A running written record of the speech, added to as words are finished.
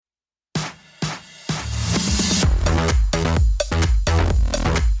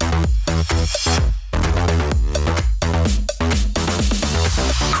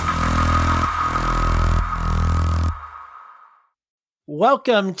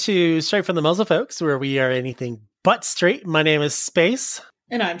Welcome to Straight from the Muzzle, folks, where we are anything but straight. My name is Space.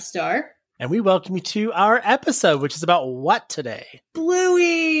 And I'm Star. And we welcome you to our episode, which is about what today?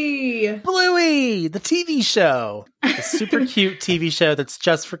 BLUEY! BLUEY, the TV show. A super cute TV show that's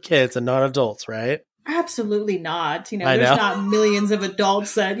just for kids and not adults, right? Absolutely not. There's not millions of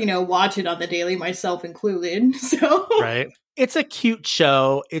adults that, watch it on the daily, myself included. So Right. It's a cute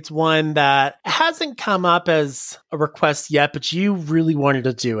show. It's one that hasn't come up as a request yet, but you really wanted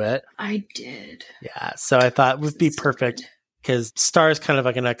to do it. I did. Yeah, so I thought it would be perfect because Star is kind of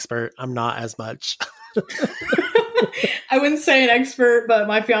like an expert. I'm not as much. I wouldn't say an expert, but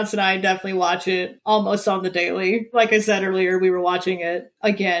my fiance and I definitely watch it almost on the daily. Like I said earlier, we were watching it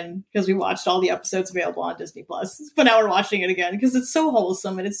again because we watched all the episodes available on Disney Plus. But now we're watching it again because it's so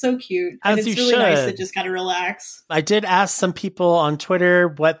wholesome and it's so cute. And it's really nice to just kind of relax. I did ask some people on Twitter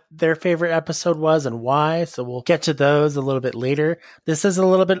what their favorite episode was and why. So we'll get to those a little bit later. This is a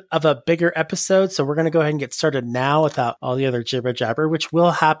little bit of a bigger episode. So we're going to go ahead and get started now without all the other jibber jabber, which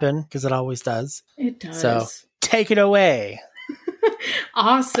will happen because it always does. It does. So take it away.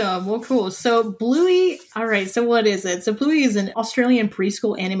 Awesome. Well, cool. So BLUEY, all right, so what is it? So BLUEY is an Australian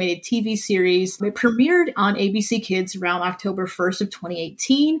preschool animated TV series. It premiered on ABC Kids around October 1st of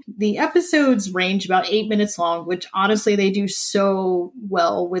 2018. The episodes range about 8 minutes long, which honestly, they do so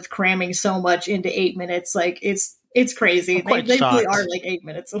well with cramming so much into 8 minutes. Like, it's crazy. They really are like 8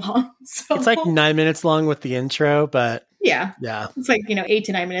 minutes long. So. It's like 9 minutes long with the intro, but yeah. It's like, 8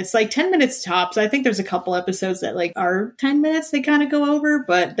 to 9 minutes, like 10 minutes tops. I think there's a couple episodes that like are 10 minutes they kind of go over,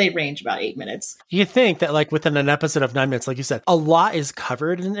 but they range about 8 minutes. You think that like within an episode of 9 minutes, like you said, a lot is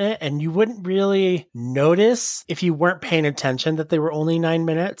covered in it and you wouldn't really notice if you weren't paying attention that they were only 9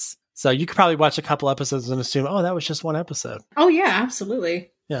 minutes. So you could probably watch a couple episodes and assume, oh, that was just one episode. Oh yeah,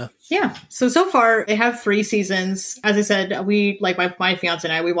 absolutely. Yeah. So far they have 3 seasons. As I said, we like my fiance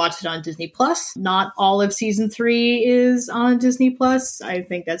and I, we watched it on Disney Plus. Not all of season 3 is on Disney Plus. I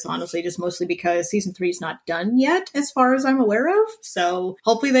think that's honestly just mostly because season 3 is not done yet, as far as I'm aware of. So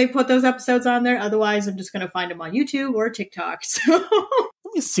hopefully they put those episodes on there. Otherwise, I'm just going to find them on YouTube or TikTok. So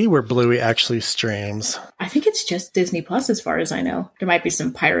let me see where BLUEY actually streams. I think it's just Disney Plus, as far as I know. There might be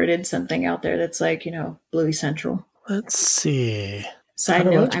some pirated something out there that's like, BLUEY Central. Let's see. Side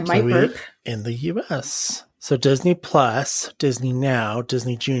note, I might burp. In the US. So Disney Plus, Disney Now,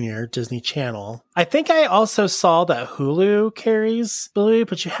 Disney Junior, Disney Channel. I think I also saw that Hulu carries BLUEY,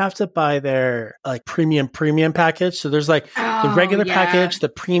 but you have to buy their like premium package. So there's like the regular package, the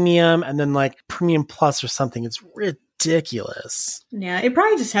premium, and then like premium plus or something. It's ridiculous. Yeah, it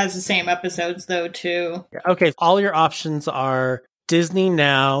probably just has the same episodes though too. Okay, all your options are Disney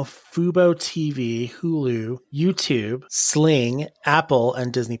Now, Fubo TV, Hulu, YouTube, Sling, Apple,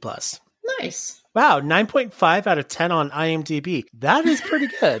 and Disney Plus. Nice. Wow, 9.5 out of 10 on IMDb. That is pretty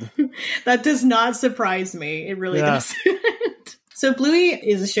good. That does not surprise me. It really doesn't. So BLUEY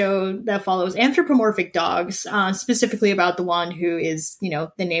is a show that follows anthropomorphic dogs, specifically about the one who is, the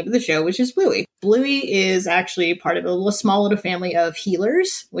name of the show, which is BLUEY. BLUEY is actually part of a small little family of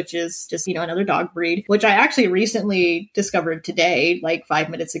healers, which is just, another dog breed, which I actually recently discovered today, like 5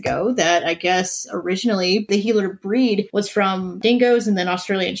 minutes ago, that I guess originally the healer breed was from dingoes and then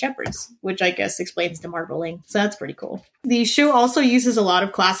Australian shepherds, which I guess explains the marbling. So that's pretty cool. The show also uses a lot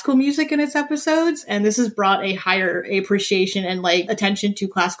of classical music in its episodes, and this has brought a higher appreciation and attention to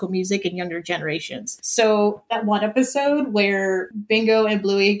classical music in younger generations. So that one episode where Bingo and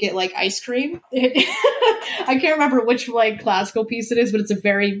BLUEY get ice cream, I can't remember which classical piece it is, but it's a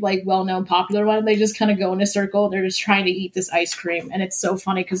very well-known popular one. They just kind of go in a circle. They're just trying to eat this ice cream, and it's so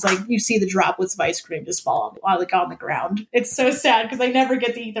funny because you see the droplets of ice cream just fall on the ground. It's so sad because they never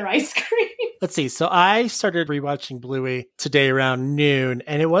get to eat their ice cream. Let's see. So I started rewatching BLUEY today around noon,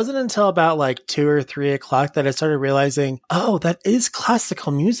 and it wasn't until about 2 or 3 o'clock that I started realizing, oh, that is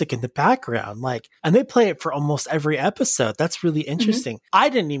classical music in the background. And they play it for almost every episode. That's really interesting. I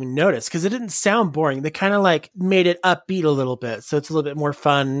didn't even notice because it didn't sound boring. They kind of made it upbeat a little bit. So it's a little bit more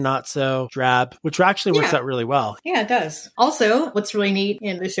fun, not so drab, which actually works out really well. Yeah, it does. Also, what's really neat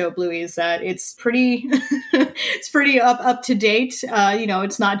in the show BLUEY is that it's pretty, it's pretty up to date.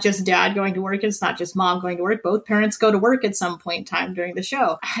 It's not just dad going to work. It's not just mom going to work. Both parents go to work at some point in time during the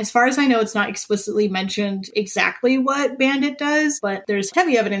show. As far as I know, it's not explicitly mentioned exactly what Bandit does, but there's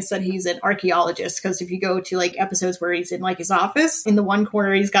heavy evidence that he's an archaeologist. Because if you go to episodes where he's in his office, in the one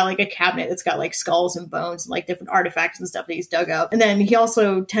corner, he's got a cabinet that's got got like skulls and bones and like different artifacts and stuff that he's dug up. And then he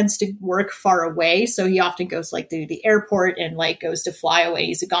also tends to work far away. So he often goes like to the airport and like goes to fly away.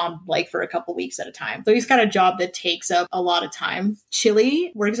 He's gone like for a couple weeks at a time. So he's got a job that takes up a lot of time.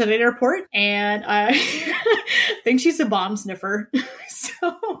 Chili works at an airport and I think she's a bomb sniffer.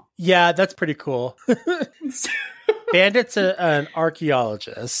 So yeah, that's pretty cool. Bandit's an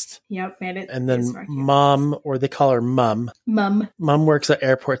archaeologist. Yep, Bandit. And then Mom, or they call her Mum. Mum works at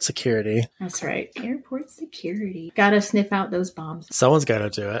airport security. That's right. Airport security. Gotta sniff out those bombs. Someone's gotta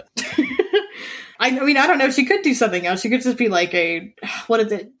do it. I mean, I don't know. She could do something else. She could just be like what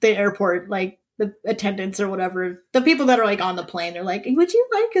is it? The airport, like the attendants or whatever. The people that are like on the plane, they're like, would you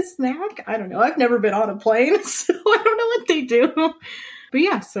like a snack? I don't know. I've never been on a plane, so I don't know what they do. But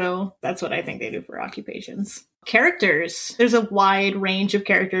yeah, so that's what I think they do for occupations. Characters. There's a wide range of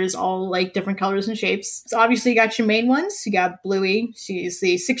characters, all like different colors and shapes. So obviously you got your main ones. You got Bluey. She's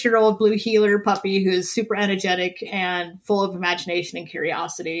the 6-year-old blue healer puppy who's super energetic and full of imagination and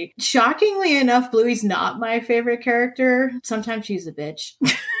curiosity. Shockingly enough, Bluey's not my favorite character. Sometimes she's a bitch.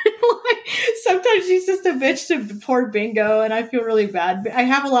 Sometimes she's just a bitch to poor Bingo, and I feel really bad. I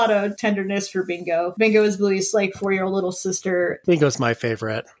have a lot of tenderness for Bingo. Bingo is Bluey's like 4-year-old little sister. Bingo's my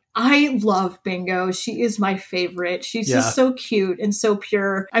favorite. I love Bingo. She is my favorite. She's just so cute and so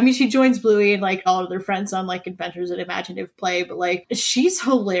pure. I mean, she joins Bluey and like all of their friends on like adventures at Imaginative Play, but like she's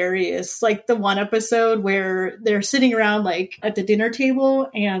hilarious. Like the one episode where they're sitting around like at the dinner table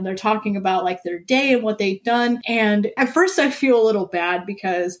and they're talking about like their day and what they've done. And at first I feel a little bad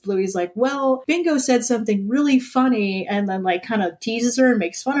because Bluey's like, well, Bingo said something really funny, and then like kind of teases her and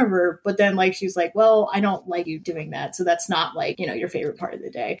makes fun of her. But then like she's like, well, I don't like you doing that. So that's not like, you know, your favorite part of the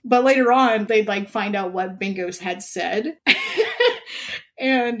day. But later on, they'd like find out what Bingo's had said.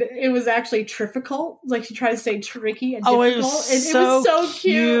 And it was actually difficult. Like she tried to say tricky and difficult. It was so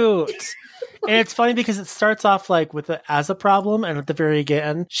cute. And it's funny because it starts off like with it as a problem, and at the very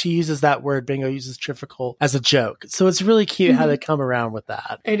end, she uses that word, Bingo uses difficult, as a joke. So it's really cute how they come around with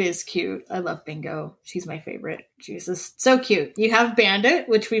that. It is cute. I love Bingo. She's my favorite. She's just so cute. You have Bandit,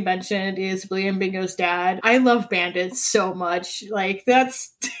 which we mentioned is Bluey and Bingo's dad. I love Bandit so much. Like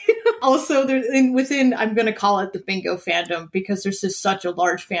that's also within, I'm going to call it the Bingo fandom, because there's just such a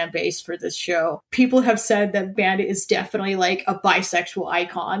large fan base for this show. People have said that Bandit is definitely like a bisexual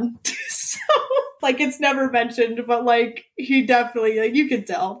icon. So like it's never mentioned, but like he definitely, like you can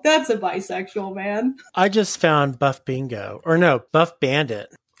tell that's a bisexual man. I just found Buff Bingo, or no, Buff Bandit.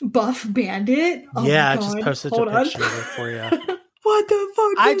 Buff Bandit? Oh yeah, I just posted a picture of it for you. What the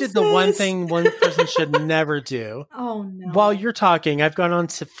fuck I did the one thing one person should never do. Oh no. While you're talking, I've gone on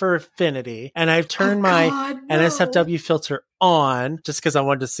to for Affinity, and I've turned my NSFW filter on just because I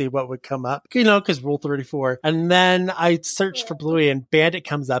wanted to see what would come up, you know, because Rule 34. And then I searched for Bluey, and Bandit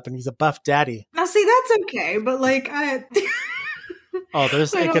comes up, and he's a buff daddy. Now see, that's okay, but like it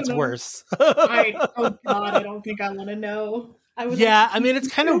gets worse. Oh god, I don't think I want to know. I mean, it's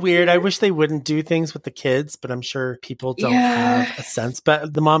kind of weird. I wish they wouldn't do things with the kids, but I'm sure people don't have a sense.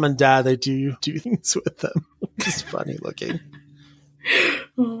 But the mom and dad, they do things with them. It's funny looking.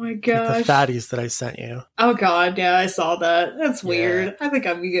 Oh my gosh. Like the fatties that I sent you. Oh god, yeah, I saw that. That's weird. I think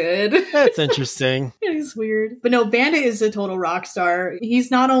I'm good. That's interesting. It is weird. But no, Bandit is a total rock star. He's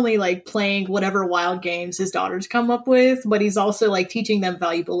not only like playing whatever wild games his daughters come up with, but he's also like teaching them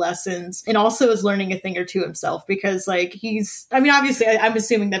valuable lessons, and also is learning a thing or two himself, because like obviously I'm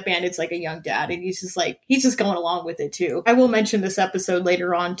assuming that Bandit's like a young dad, and he's just going along with it too. I will mention this episode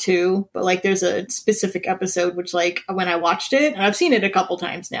later on too, but like there's a specific episode which like when I watched it, and I've seen it a couple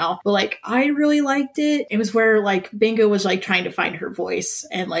times now, but like I really liked it. It was where like Bingo was like trying to find her voice,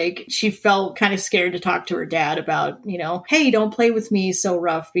 and like she felt kind of scared to talk to her dad about, you know, hey, don't play with me so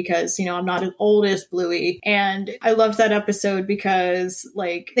rough because, you know, I'm not as old as Bluey. And I loved that episode because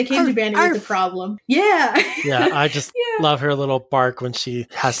like they came to Bandit with the problem. Yeah. I just love her little bark when she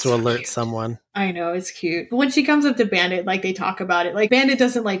has to alert someone. I know, it's cute. But when she comes up to Bandit, like they talk about it, like Bandit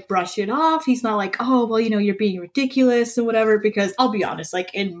doesn't like brush it off. He's not like, oh, well, you know, you're being ridiculous and whatever, because I'll be honest,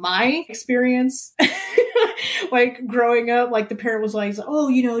 like in my experience, like growing up, like the parent was like, oh,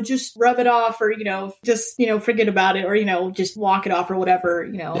 you know, just rub it off, or, you know, just, you know, forget about it, or, you know, just walk it off or whatever,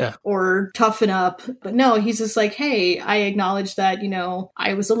 you know, or toughen up. But no, he's just like, hey, I acknowledge that, you know,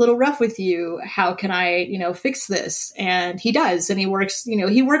 I was a little rough with you. How can I, you know, fix this? And he does. And he works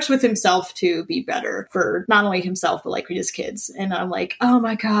with himself to be better for not only himself, but like for his kids. And I'm like, oh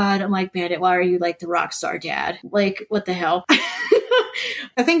my God. I'm like, Bandit, why are you like the rock star dad? Like, what the hell?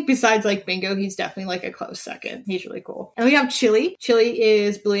 I think besides like Bingo, he's definitely like a close second. He's really cool. And we have Chili. Chili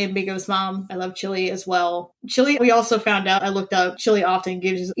is Bluey and Bingo's mom. I love Chili as well. Chili, we also found out, I looked up, Chili often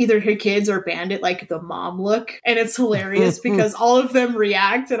gives either her kids or Bandit like the mom look. And it's hilarious because all of them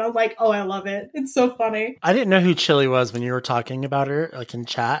react. And I'm like, oh, I love it. It's so funny. I didn't know who Chili was when you were talking about her, like in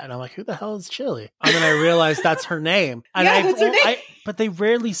chat. And I'm like, who the hell is Chili? And then I realized that's her name. And that's her name. But they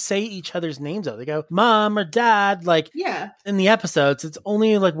rarely say each other's names though. They go, mom or dad. Like, in the episodes, it's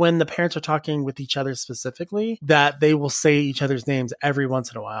only like when the parents are talking with each other specifically that they will say each other's names every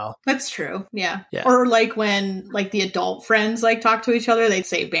once in a while. That's true. Yeah. Or like when like the adult friends like talk to each other, they'd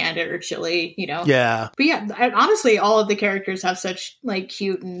say Bandit or Chili, you know? Yeah. But yeah, honestly, all of the characters have such like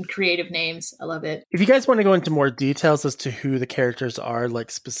cute and creative names. I love it. If you guys want to go into more details as to who the characters are,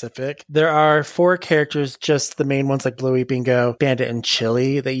 like specific, there are 4 characters, just the main ones like Bluey, Bingo, Bandit, and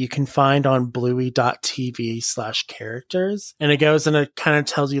Chili that you can find on bluey.tv/characters. And it goes and it kind of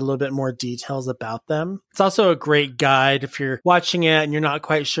tells you a little bit more details about them. It's also a great guide if you're watching it and you're not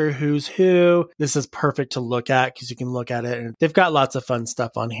quite sure who's who. This is perfect to look at because you can look at it and they've got lots of fun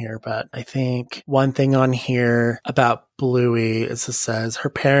stuff on here. But I think one thing on here about Bluey is it says her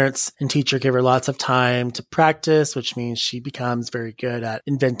parents and teacher give her lots of time to practice, which means she becomes very good at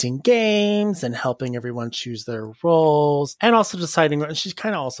inventing games and helping everyone choose their roles and also deciding. And she's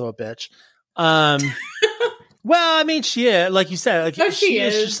kind of also a bitch. Well, I mean, she is, like you said, like she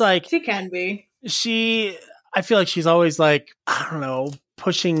is just like she can be. I feel like she's always like, I don't know,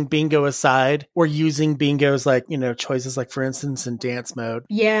 pushing Bingo aside or using Bingo's like, you know, choices, like for instance in dance mode.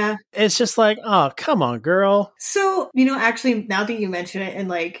 Yeah. It's just like, oh, come on, girl. So, you know, actually now that you mention it, and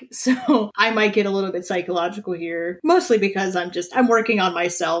like, so I might get a little bit psychological here, mostly because I'm working on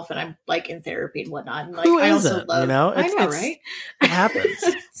myself and I'm like in therapy and whatnot. And like, Who I isn't, also love, you know? I know, right? It happens.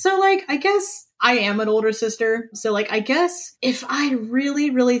 So like, I guess I am an older sister. So like, I guess if I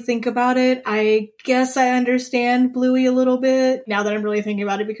really, really think about it, I guess I understand Bluey a little bit now that I'm really thinking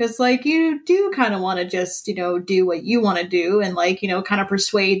about it, because like you do kind of want to just, you know, do what you want to do and like, you know, kind of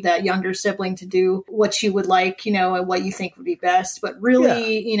persuade that younger sibling to do what you would like, you know, and what you think would be best. But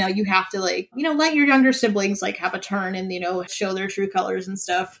really, you know, you have to like, you know, let your younger siblings like have a turn and, you know, show their true colors and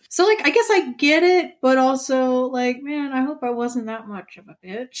stuff. So like, I guess I get it, but also like, man, I hope I wasn't that much of a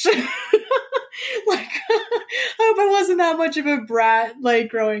bitch. Like, I hope I wasn't that much of a brat, like,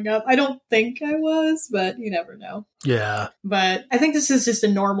 growing up. I don't think I was, but you never know. Yeah. But I think this is just a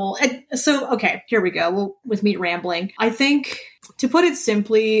normal... So, okay, here we go. With me rambling. I think, to put it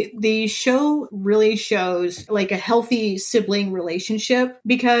simply, the show really shows, like, a healthy sibling relationship,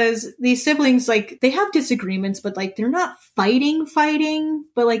 because these siblings, like, they have disagreements, but, like, they're not fighting,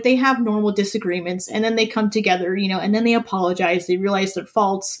 but, like, they have normal disagreements, and then they come together, you know, and then they apologize, they realize their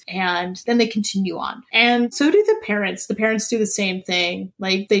faults, and then they continue on. And so do the parents. The parents do the same thing.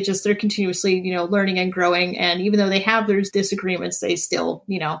 Like, they're continuously, you know, learning and growing, and even though they have their disagreements, they still,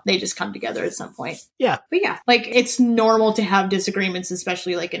 you know, they just come together at some point. Yeah. But yeah, like, it's normal to have disagreements,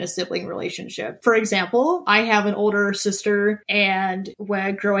 especially like in a sibling relationship. For example, I have an older sister, and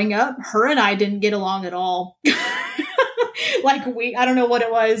when growing up, her and I didn't get along at all. Like, I don't know what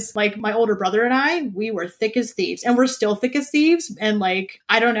it was. Like, my older brother and I, we were thick as thieves, and we're still thick as thieves. And like,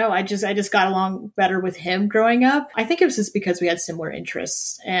 I don't know. I just got along better with him growing up. I think it was just because we had similar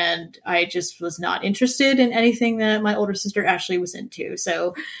interests, and I just was not interested in anything that my older sister Ashley was into.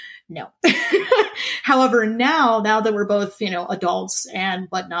 So no. However, now that we're both, you know, adults and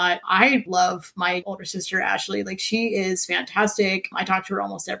whatnot, I love my older sister, Ashley. Like, she is fantastic. I talk to her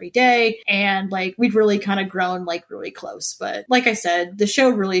almost every day, and like, we've really kind of grown like really close. But like I said, the show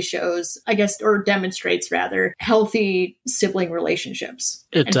really shows, I guess, or demonstrates rather, healthy sibling relationships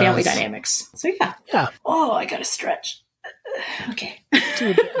and family dynamics. So yeah. Yeah. Oh, I gotta stretch. Okay.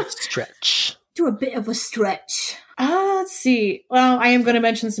 Do a bit of stretch. Do a bit of a stretch. Let's see. Well, I am going to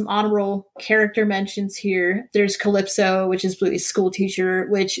mention some honorable character mentions here. There's Calypso, which is Bluey's school teacher,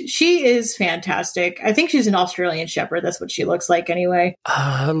 which she is fantastic. I think she's an Australian Shepherd. That's what she looks like anyway.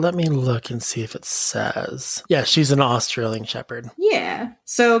 Let me look and see if it says. Yeah, she's an Australian Shepherd. Yeah.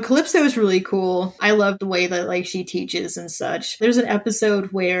 So Calypso is really cool. I love the way that like she teaches and such. There's an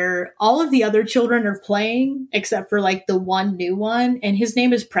episode where all of the other children are playing except for like the one new one, and his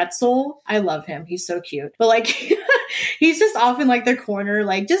name is Pretzel. I love him. He's so cute. But like he's just off in like the corner,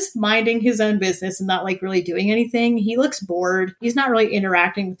 like just minding his own business and not like really doing anything. He looks bored. He's not really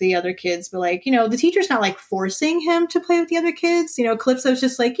interacting with the other kids, but like, you know, the teacher's not like forcing him to play with the other kids. You know, Calypso's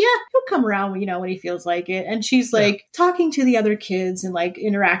just like, yeah, he'll come around, you know, when he feels like it. And she's like talking to the other kids and like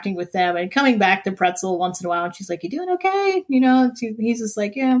interacting with them and coming back to Pretzel once in a while. And she's like, you doing okay? You know, he's just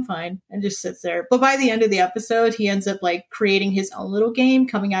like, yeah, I'm fine. And just sits there. But by the end of the episode, he ends up like creating his own little game,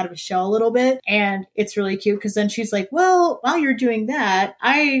 coming out of his shell a little bit. And it's really cute because then she's like, like, well, while you're doing that,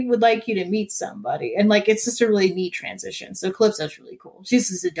 I would like you to meet somebody. And like, it's just a really neat transition. So Calypso's really cool. She's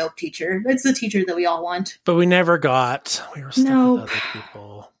just a dope teacher. It's the teacher that we all want. But we never got. We were stuck with other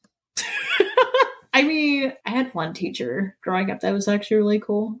people. I mean, I had one teacher growing up that was actually really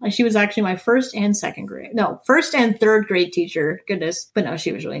cool. She was actually my first and third grade teacher. Goodness. But no,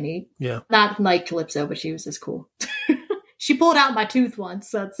 she was really neat. Yeah. Not like Calypso, but she was just cool. She pulled out my tooth once.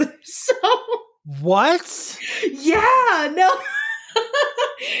 That's so. What? Yeah, no.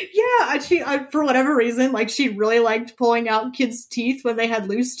 Yeah, and she, for whatever reason, like, she really liked pulling out kids' teeth when they had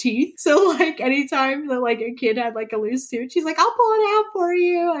loose teeth. So, like, anytime that, like, a kid had, like, a loose tooth, she's like, I'll pull it out for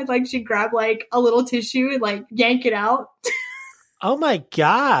you. And, like, she'd grab, like, a little tissue and, like, yank it out. Oh, my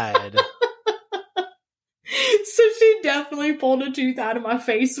God. So she definitely pulled a tooth out of my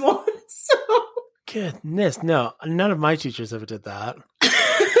face once. So. Goodness, no. None of my teachers ever did that.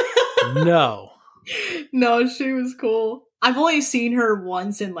 No. No, she was cool. I've only seen her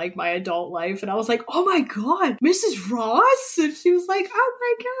once in like my adult life, and I was like, oh my God, Mrs. Ross? And she was like, oh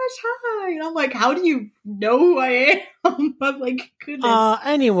my gosh, hi. And I'm like, how do you know who I am? I'm like, goodness.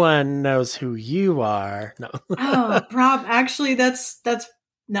 Anyone knows who you are. No. Actually, that's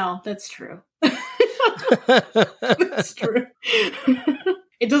true. That's true.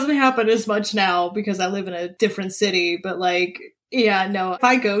 It doesn't happen as much now because I live in a different city, but like, yeah, no, if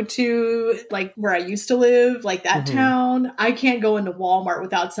I go to like where I used to live, like that town, I can't go into Walmart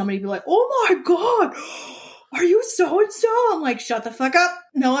without somebody be like, oh my God, are you so-and-so? I'm like, shut the fuck up.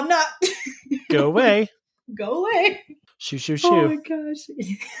 No, I'm not. Go away. Go away. Shoo, shoo, shoo. Oh my gosh.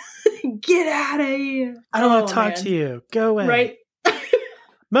 Get out of here. I don't want to talk to you. Go away. Right.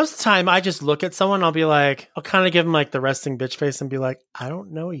 Most of the time, I just look at someone, I'll be like, I'll kind of give them like the resting bitch face and be like, I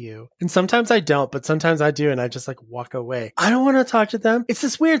don't know you. And sometimes I don't, but sometimes I do. And I just like walk away. I don't want to talk to them. It's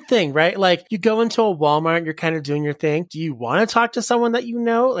this weird thing, right? Like you go into a Walmart and you're kind of doing your thing. Do you want to talk to someone that you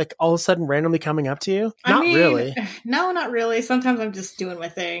know, like all of a sudden randomly coming up to you? Not really. No, not really. Sometimes I'm just doing my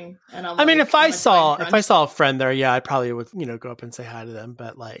thing. And I mean, if I saw a friend there, yeah, I probably would, go up and say hi to them.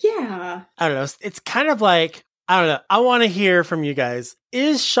 But like, yeah, I don't know. It's kind of like, I don't know. I want to hear from you guys.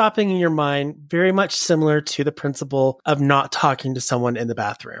 Is shopping in your mind very much similar to the principle of not talking to someone in the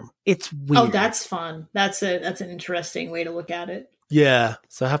bathroom? It's weird. Oh, that's fun. That's an interesting way to look at it. Yeah.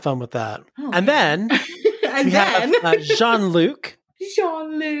 So have fun with that. Oh, and then we have Jean-Luc.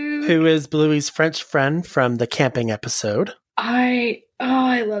 Jean-Luc. Who is Bluey's French friend from the camping episode. I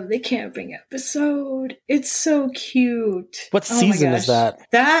love the camping episode. It's so cute. What season is that?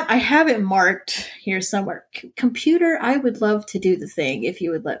 That, I have it marked here somewhere. Computer, I would love to do the thing if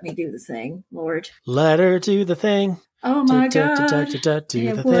you would let me do the thing, Lord. Let her do the thing. Oh my God.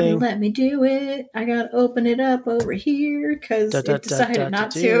 It wouldn't let me do it. I gotta open it up over here because it decided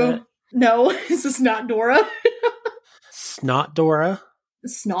not to. No, this is not Dora. Snot Dora?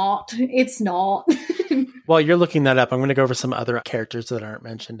 Snot. It's not. While you're looking that up, I'm going to go over some other characters that aren't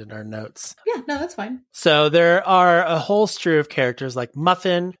mentioned in our notes. Yeah, no, that's fine. So there are a whole strew of characters like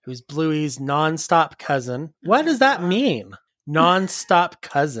Muffin, who's Bluey's nonstop cousin. What does that mean? Nonstop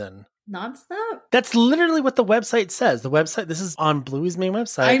cousin. Nonstop? That's literally what the website says. This is on Bluey's main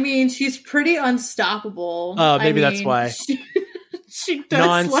website. I mean, she's pretty unstoppable. Oh, maybe that's why. She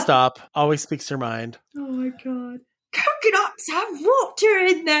does nonstop, always speaks her mind. Oh my God. Coconuts have water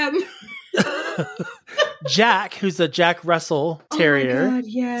in them. Jack, who's a Jack Russell Terrier. Oh my God,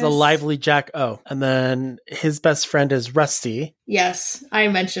 yes. He's a lively Jack O. And then his best friend is Rusty. Yes, I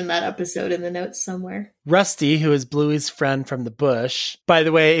mentioned that episode in the notes somewhere. Rusty, who is Bluey's friend from the bush. By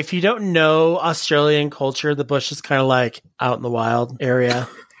the way, if you don't know Australian culture, the bush is kind of like out in the wild area.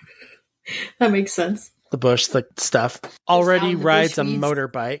 That makes sense. The bush, like stuff. Already rides a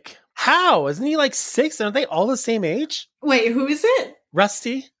motorbike. How? Isn't he like 6? Aren't they all the same age? Wait, who is it?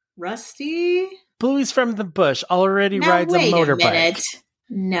 Rusty. Bluey's from the bush. Already rides a motorbike.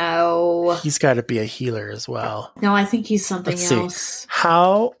 No. He's got to be a healer as well. No, I think he's something else.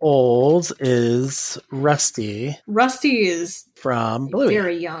 How old is Rusty? Rusty is from Bluey.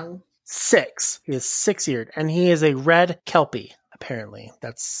 Very young. 6. He is 6-yeared. And he is a red Kelpie, apparently.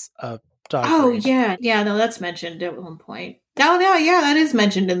 That's a dog. Oh, breed. Yeah, no, that's mentioned at one point. Oh, no, yeah, that is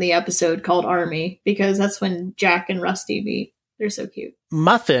mentioned in the episode called Army, because that's when Jack and Rusty meet. They're so cute.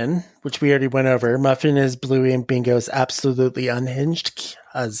 Muffin, which we already went over. Muffin is Bluey and Bingo's absolutely unhinged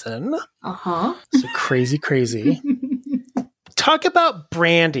cousin. Uh-huh. So crazy. Talk about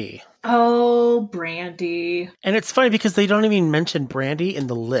Brandy. Oh, Brandy. And it's funny because they don't even mention Brandy in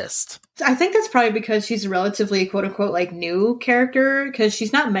the list. I think that's probably because she's a relatively quote unquote like new character, because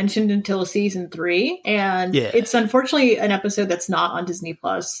she's not mentioned until season 3. And it's unfortunately an episode that's not on Disney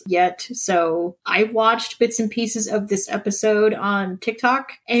Plus yet. So I watched bits and pieces of this episode on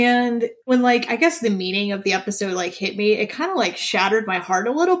TikTok. And when like, I guess the meaning of the episode like hit me, it kind of like shattered my heart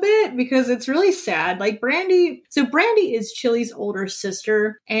a little bit because it's really sad. Like Brandy is Chili's older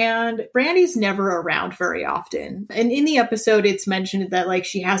sister, and Brandy's never around very often. And in the episode, it's mentioned that like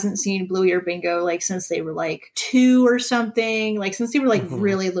she hasn't seen Bluey or Bingo like since they were like 2 or something, like since they were like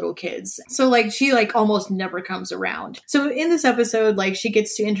really little kids. So like she like almost never comes around. So in this episode, like she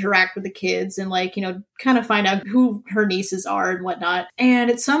gets to interact with the kids and like, you know, kind of find out who her nieces are and whatnot. And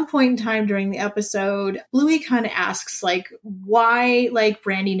at some point in time during the episode, Bluey kind of asks like why like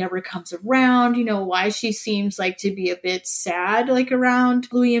Brandy never comes around, you know, why she seems like to be a bit sad like around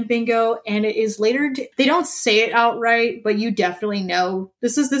Bluey and Bingo. And it is later, they don't say it outright, but you definitely know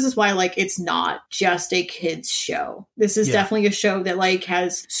this is why like it's not just a kids show. This is definitely a show that like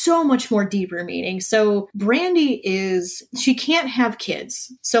has so much more deeper meaning. So Brandy she can't have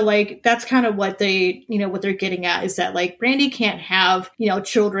kids. So like that's kind of what they, you know, what they're getting at is that like Brandy can't have, you know,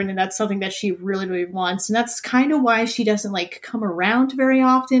 children, and that's something that she really, really wants. And that's kind of why she doesn't like come around very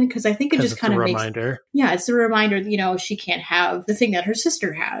often, because I think it just kind of makes reminder. Yeah, it's a reminder that, you know, she can't have the thing that her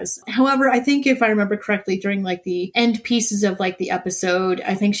sister has. However, I think if I remember correctly, during like the end pieces of like the episode,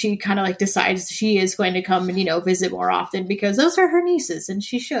 I think she kind of like decides she is going to come and, you know, visit more often because those are her nieces and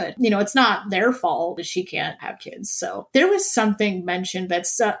she should. You know, it's not their fault that she can't have kids. So there was something mentioned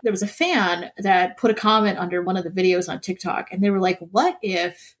that's there was a fan that put a comment under one of the videos on TikTok, and they were like, what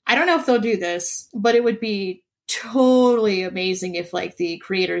if, I don't know if they'll do this, but it would be totally amazing if like the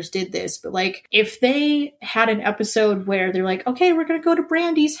creators did this, but like if they had an episode where they're like, okay, we're gonna go to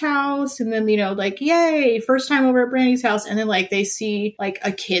Brandy's house, and then, you know, like, yay, first time over at Brandy's house, and then like they see like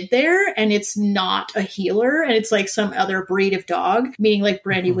a kid there and it's not a healer and it's like some other breed of dog, meaning like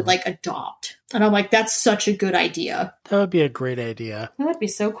Brandy would like adopt. And I'm like, that's such a good idea. That would be a great idea. That would be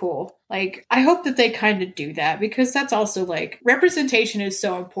so cool. Like, I hope that they kind of do that, because that's also like representation is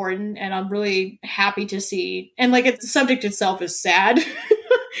so important. And I'm really happy to see. And like the subject itself is sad.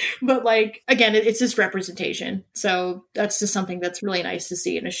 But like, again, it's just representation. So that's just something that's really nice to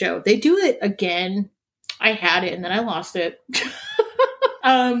see in a show. They do it again. I had it and then I lost it.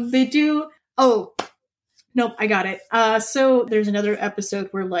 They do. Oh, nope, I got it. So there's another episode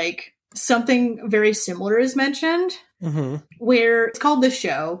where like something very similar is mentioned, where it's called The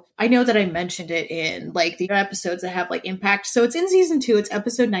Show. I know that I mentioned it in like the episodes that have like impact. So it's in season 2. It's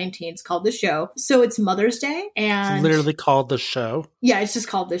episode 19. It's called The Show. So it's Mother's Day, and it's literally called The Show. Yeah, it's just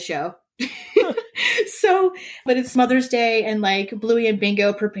called The Show. So, but it's Mother's Day, and like Bluey and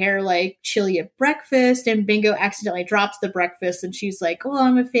Bingo prepare like chili at breakfast, and Bingo accidentally drops the breakfast and she's like, oh,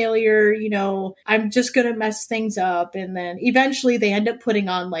 I'm a failure, you know, I'm just gonna mess things up. And then eventually they end up putting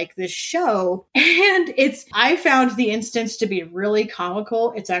on like this show, and I found the instance to be really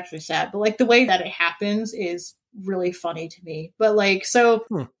comical. It's actually sad, but like the way that it happens is really funny to me. But like, so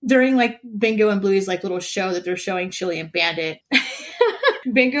during like Bingo and Bluey's like little show that they're showing Chili and Bandit,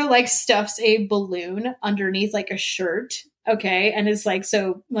 Bingo like stuffs a balloon underneath like a shirt. Okay. And it's like,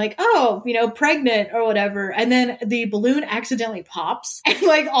 so like, oh, you know, pregnant or whatever. And then the balloon accidentally pops, and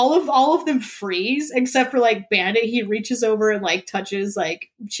like all of them freeze except for like Bandit. He reaches over and like touches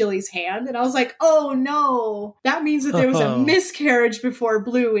like Chili's hand. And I was like, oh no, that means that there was a miscarriage before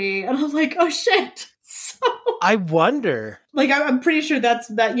Bluey. And I'm like, oh shit. So I wonder. Like, I'm pretty sure that,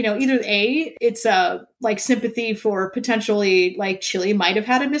 you know, either A, it's like sympathy for potentially like Chili might have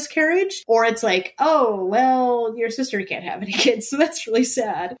had a miscarriage, or it's like, oh, well, your sister can't have any kids. So that's really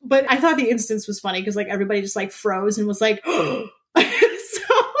sad. But I thought the instance was funny because like everybody just like froze and was like, so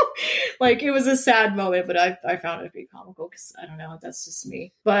like it was a sad moment, but I found it to be comical because I don't know, that's just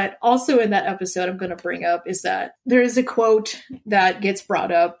me. But also in that episode, I'm going to bring up is that there is a quote that gets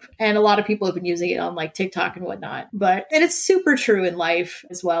brought up, and a lot of people have been using it on like TikTok and whatnot. And it's super true in life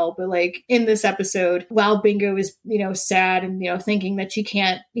as well. But like in this episode, while Bingo is, you know, sad and, you know, thinking that she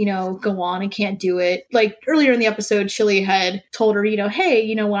can't, you know, go on and can't do it. Like earlier in the episode, Chili had told her, you know, hey,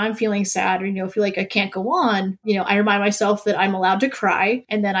 you know, when I'm feeling sad or, you know, feel like I can't go on, you know, I remind myself that I'm allowed to cry,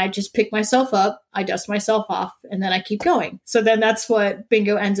 and then I just pick myself up, I dust myself off, and then I keep going. So then that's what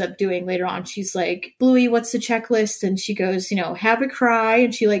Bingo ends up doing later on. She's like, Bluey, what's the checklist? And she goes, you know, have a cry.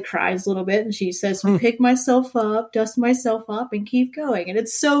 And she like cries a little bit. And she says, pick myself up, dust myself up, and keep going. And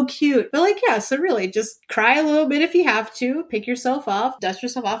it's so cute. But like, yeah, so really just cry a little bit if you have to, pick yourself off, dust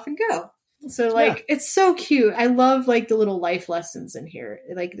yourself off, and go. So like, It's so cute. I love like the little life lessons in here.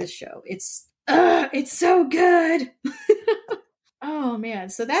 Like this show. It's so good. Oh man,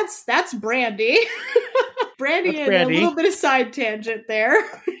 so that's Brandy. Brandy and Brandy. a little bit of side tangent there.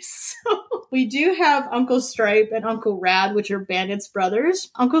 So we do have Uncle Stripe and Uncle Rad, which are Bandit's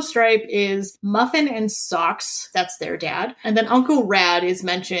brothers. Uncle Stripe is Muffin and Socks. That's their dad. And then Uncle Rad is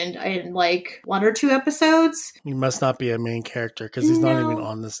mentioned in like 1 or 2 episodes. He must not be a main character because he's not even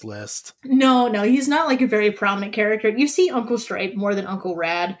on this list. No, he's not like a very prominent character. You see Uncle Stripe more than Uncle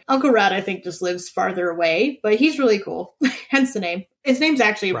Rad. Uncle Rad, I think, just lives farther away, but he's really cool. Hence the name. His name's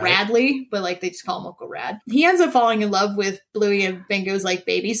actually Radley, but like they just call him Uncle Rad. He ends up falling in love with Bluey and Bingo's like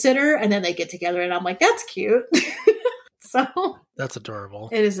babysitter, and then they get together, and I'm like, that's cute. So that's adorable.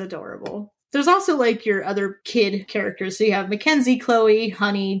 It is adorable. There's also like your other kid characters. So you have Mackenzie, Chloe,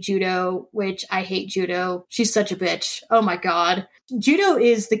 Honey, Judo, which I hate Judo. She's such a bitch. Oh my God. Judo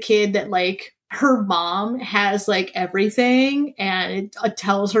is the kid that like her mom has like everything and it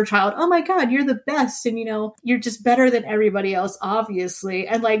tells her child, oh my God, you're the best. And, you know, you're just better than everybody else, obviously.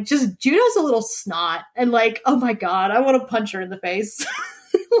 And like just Judo's a little snot and like, oh my God, I want to punch her in the face.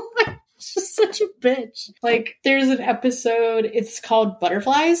 She's such a bitch. Like, there's an episode, it's called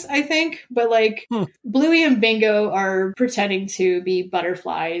Butterflies, I think. But, like, Bluey and Bingo are pretending to be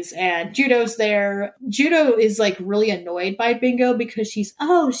butterflies, and Judo's there. Judo is, like, really annoyed by Bingo because she's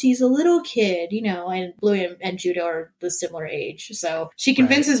a little kid, you know, and Bluey and Judo are the similar age. So she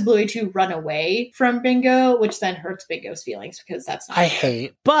convinces Bluey to run away from Bingo, which then hurts Bingo's feelings because that's not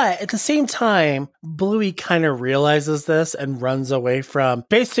hate. But at the same time, Bluey kind of realizes this and runs away from,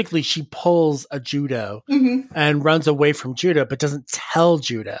 basically, she pulls a Judo and runs away from Judo, but doesn't tell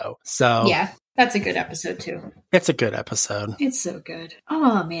Judo. So yeah, that's a good episode too. It's a good episode. It's so good.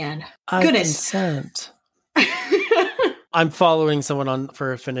 Oh man, I consent. I'm following someone on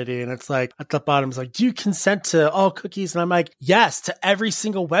for Affinity, and it's like at the bottom, it's like, do you consent to all cookies? And I'm like, yes, to every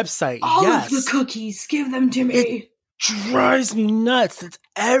single website. All of the cookies, give them to me. It drives me nuts. It's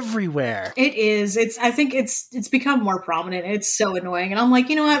everywhere. It is. I think it's become more prominent. It's so annoying. And I'm like,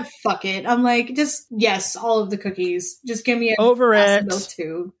 you know what? Fuck it. I'm like, just yes, all of the cookies. Just give me a milk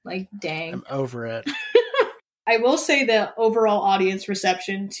too. Like, dang. I'm over it. I will say the overall audience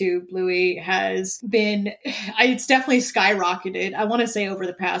reception to Bluey has been, it's definitely skyrocketed. I want to say over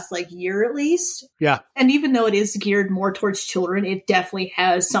the past like year at least. Yeah. And even though it is geared more towards children, it definitely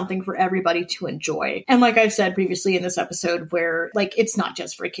has something for everybody to enjoy. And like I've said previously in this episode where like, it's not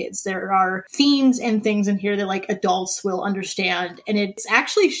just for kids. There are themes and things in here that like adults will understand. And it's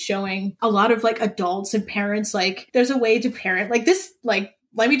actually showing a lot of like adults and parents, like there's a way to parent like this, like,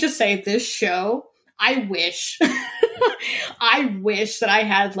 let me just say this show, I wish that I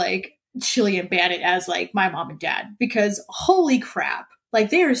had like Chili and Bandit as like my mom and dad, because holy crap. Like,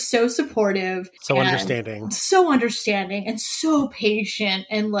 they are so supportive. So understanding. So understanding and so patient.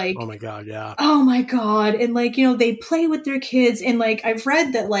 And, like... Oh, my God, yeah. Oh, my God. And, like, you know, they play with their kids. And, like, I've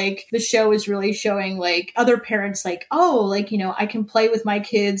read that, like, the show is really showing, like, other parents, like, oh, like, you know, I can play with my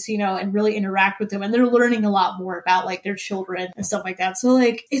kids, you know, and really interact with them. And they're learning a lot more about, like, their children and stuff like that. So,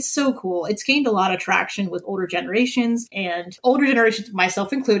 like, it's so cool. It's gained a lot of traction with older generations. And older generations,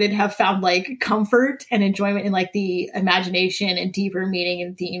 myself included, have found, like, comfort and enjoyment in, like, the imagination and deeper meaning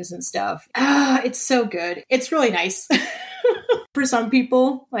and themes and stuff. It's so good. It's really nice. For some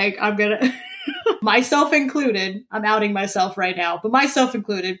people, like, I'm gonna myself included, I'm outing myself right now, but myself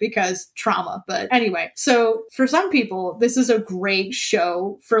included because trauma. But anyway, so for some people, this is a great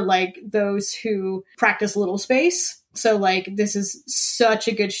show for like those who practice little space. So like, this is such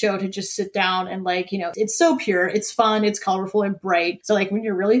a good show to just sit down and like, you know, it's so pure, it's fun, it's colorful and bright. So like when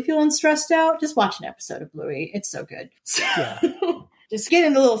you're really feeling stressed out, just watch an episode of Bluey. It's so good. So, yeah. Just get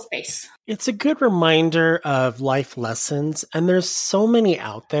in a little space. It's a good reminder of life lessons, and there's so many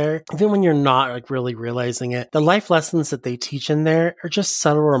out there. Even when you're not like really realizing it, the life lessons that they teach in there are just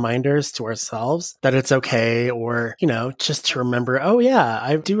subtle reminders to ourselves that it's okay, or, you know, just to remember, oh yeah,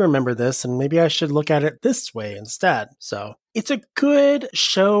 I do remember this, and maybe I should look at it this way instead. So it's a good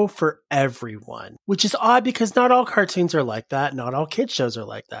show for everyone, which is odd because not all cartoons are like that. Not all kid shows are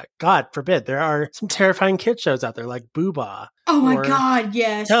like that. God forbid. There are some terrifying kid shows out there like Booba. Oh my God,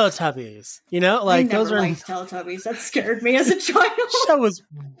 yes. Teletubbies. You know, like I never those are liked Teletubbies. That scared me as a child. Show was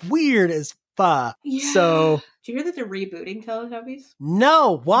weird as fuck. Yeah. So do you hear that they're rebooting Teletubbies?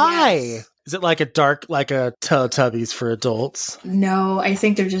 No, why? Yes. Is it like a Teletubbies for adults? No, I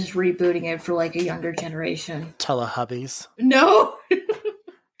think they're just rebooting it for like a younger generation. Telehubbies. No.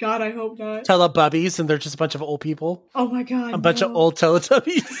 God, I hope not. Telebubbies, and they're just a bunch of old people. Oh my God. A bunch of old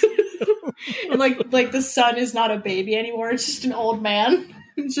Teletubbies. And like the son is not a baby anymore, it's just an old man.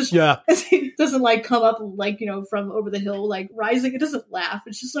 It's just, yeah. it doesn't like come up like, from over the hill, like rising. It doesn't laugh.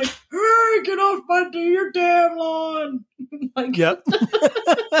 It's just like, hey, get off your damn lawn. Like, Yep.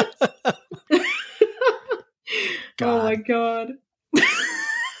 Oh my God.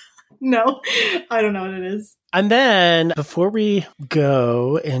 No, I don't know what it is. And then before we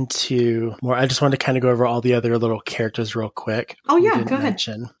go into more, I just wanted to kind of go over all the other little characters real quick. Oh, yeah, go ahead.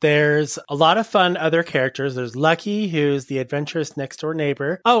 There's a lot of fun other characters. There's Lucky, who's the adventurous next door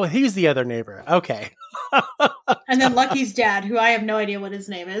neighbor. Oh, he's the other neighbor. Okay. And then Lucky's dad, who I have no idea what his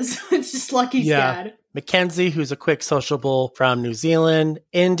name is. It's just Lucky's dad. Mackenzie, who's a quick sociable from New Zealand.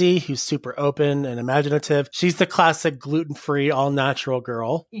 Indy, who's super open and imaginative. She's the classic gluten-free, all-natural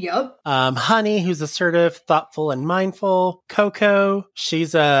girl. Yep. Honey, who's assertive, thoughtful, and mindful. Coco,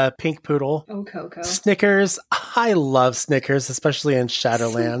 she's a pink poodle. Oh, Coco. Snickers, I love Snickers, especially in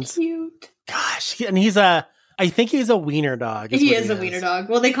Shadowlands. So cute. Gosh, and I think he's a wiener dog. He is a wiener dog.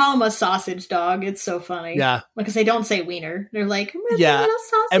 Well, they call him a sausage dog. It's so funny. Yeah. Because they don't say wiener. They're like, yeah. Little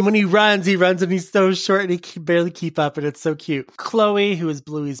sausage. And when he runs and he's so short and he can barely keep up, and it's so cute. Chloe, who is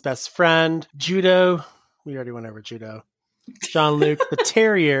Bluey's best friend. Judo. We already went over Judo. Jean-Luc. The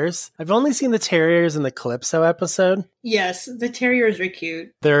Terriers. I've only seen the Terriers in the Calypso episode. Yes, the Terriers are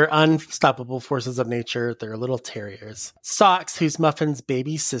cute. They're unstoppable forces of nature. They're little terriers. Socks, who's Muffin's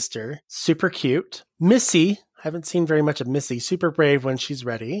baby sister. Super cute. Missy. Haven't seen very much of Missy. Super brave when she's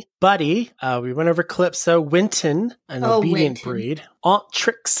ready. Buddy. We went over Calypso. Winton, an obedient breed. Aunt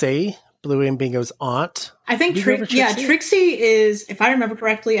Trixie. Bluey and Bingo's aunt. I think Trixie is, if I remember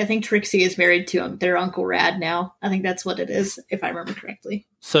correctly, I think Trixie is married to their Uncle Rad now. I think that's what it is, if I remember correctly.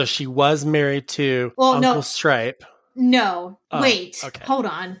 So she was married to Uncle Stripe. No. Wait. Okay. Hold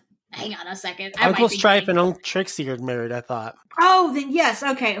on. Hang on a second. Uncle Stripe and Uncle Trixie are married, I thought. Oh, then yes.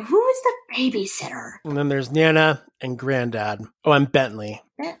 Okay. Who is the babysitter? And then there's Nana and Granddad. Oh, and Bentley.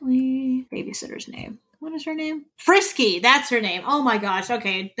 Bentley. Babysitter's name. What is her name? Frisky. That's her name. Oh my gosh.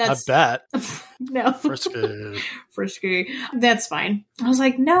 Okay. That's. I bet. No. Frisky. That's fine. I was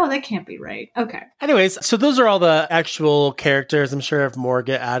like, no, that can't be right. Okay. Anyways, so those are all the actual characters. I'm sure if more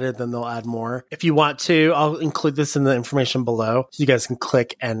get added, then they'll add more. If you want to, I'll include this in the information below so you guys can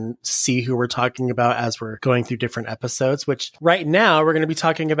click and see who we're talking about as we're going through different episodes, which right now we're going to be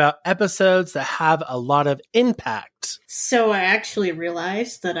talking about episodes that have a lot of impact. So I actually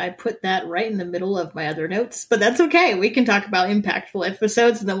realized that I put that right in the middle of my other notes, but that's okay. We can talk about impactful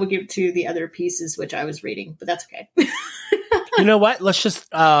episodes and then we'll get to the other pieces, which I was reading, but that's okay. You know what? Let's just,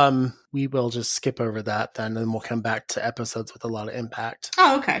 we will just skip over that then, and we'll come back to episodes with a lot of impact.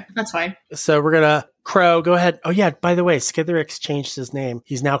 Oh, okay. That's fine. So we're going to, Crow, go ahead. Oh yeah, by the way, Skitherix changed his name.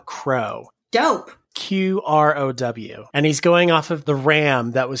 He's now Crow. Dope. Crow. And he's going off of the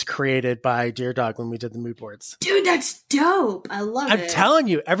RAM that was created by Dear Dog when we did the mood boards. Dude, that's dope. I love it. I'm telling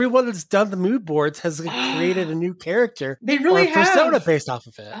you, everyone that's done the mood boards has created a new character. They really have. Persona based off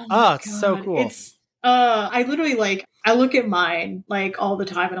of it. Oh, it's so cool. I literally I look at mine all the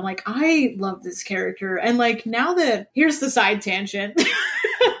time and I'm like, I love this character. And now that, here's the side tangent,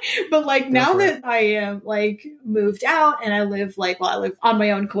 but now that I am moved out and I live I live on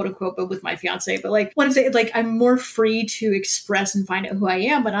my own, quote unquote, but with my fiance, but what I'm saying, I'm more free to express and find out who I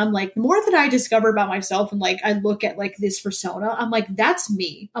am. But I'm the more that I discover about myself and I look at this persona, I'm that's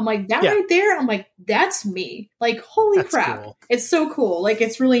me. I'm that right there. I'm that's me. Holy crap. Cool. It's so cool.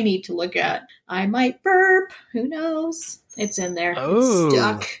 It's really neat to look at. I might burp. Who knows? It's in there. Oh. It's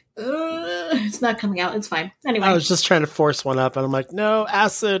stuck. It's not coming out. It's fine. Anyway. I was just trying to force one up and I'm no,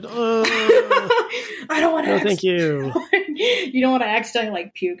 acid. I don't want to. No, thank you. You don't want to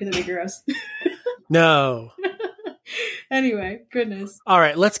accidentally puke. That'd be gross. No. Anyway, goodness. All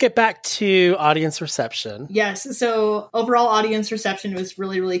right, let's get back to audience reception. Yes, so overall audience reception was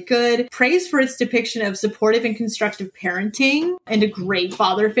really, really good. Praise for its depiction of supportive and constructive parenting and a great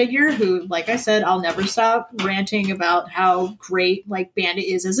father figure who, like I said, I'll never stop ranting about how great Bandit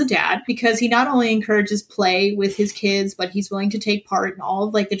is as a dad, because he not only encourages play with his kids, but he's willing to take part in all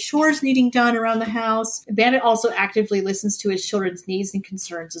of the chores needing done around the house. Bandit also actively listens to his children's needs and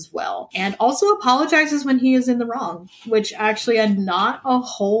concerns as well, and also apologizes when he is in the wrong, which actually not a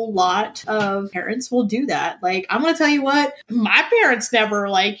whole lot of parents will do that. I'm going to tell you what, my parents never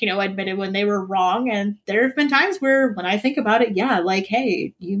admitted when they were wrong. And there have been times where when I think about it, yeah,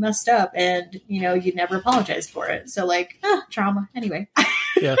 hey, you messed up and, you never apologized for it. So trauma. Anyway.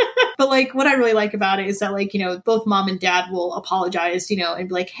 Yeah. But like, what I really like about it is that like, both mom and dad will apologize, and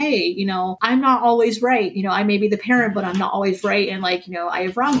be like, hey, I'm not always right. I may be the parent, but I'm not always right. And like, I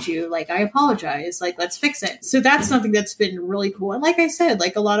have wronged you. Like, I apologize. Like, let's fix it. So that's something that's been really cool. And like I said,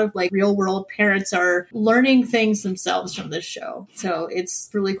 like a lot of like real world parents are learning things themselves from this show. So it's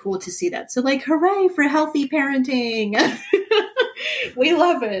really cool to see that. So like, hooray for healthy parenting. We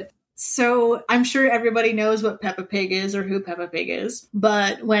love it. So I'm sure everybody knows what Peppa Pig is or who Peppa Pig is.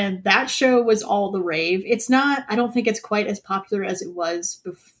 But when that show was all the rave, I don't think it's quite as popular as it was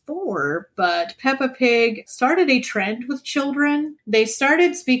before, but Peppa Pig started a trend with children. They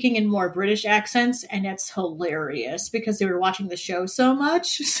started speaking in more British accents, and it's hilarious because they were watching the show so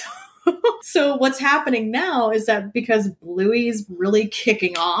much. So what's happening now is that because Bluey is really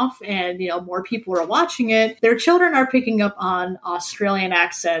kicking off and, more people are watching it, their children are picking up on Australian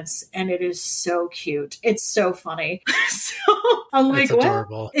accents, and it is so cute. It's so funny. So I'm like,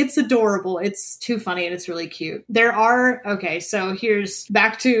 well, it's adorable. It's too funny and it's really cute. So here's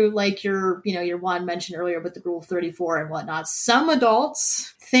back to like your one mentioned earlier with the Rule 34 and whatnot. Some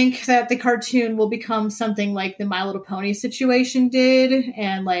adults think that the cartoon will become something like the My Little Pony situation did,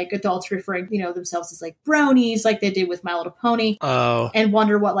 and like adults referring, themselves as like bronies, like they did with My Little Pony. Oh. And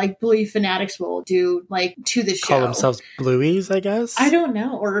wonder what like Bluey fanatics will do like to the show. Call themselves Blueys, I guess? I don't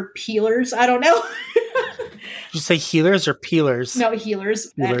know. Or peelers. I don't know. Did you say healers or peelers? No,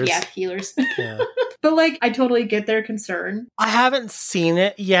 healers. Yeah, healers. Yeah. But like, I totally get their concern. I haven't seen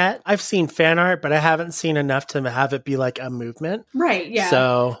it yet. I've seen fan art, but I haven't seen enough to have it be like a movement. Right, yeah.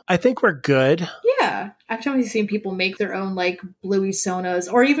 So I think we're good. Yeah. I've totally seen people make their own like Bluey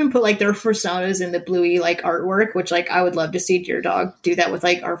sonas, or even put like their personas in the Bluey like artwork, which like I would love to see your dog do that with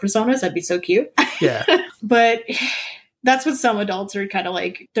like our personas. That'd be so cute. Yeah. But that's what some adults are kind of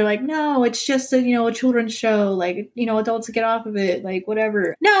like. They're like, no, it's just a children's show. Like, adults get off of it, like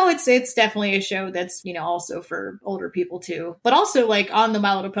whatever. No, it's definitely a show that's, also for older people too. But also like on the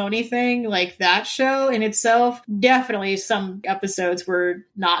My Little Pony thing, like that show in itself, definitely some episodes were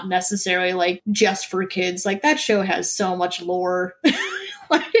not necessarily like just for kids. Like that show has so much lore.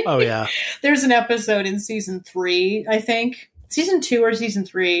 Oh yeah. There's an episode in season 3, I think. Season 2 or season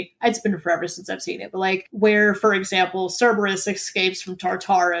 3, it's been forever since I've seen it, but like where, for example, Cerberus escapes from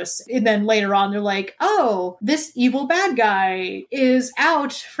Tartarus, and then later on they're like, oh, this evil bad guy is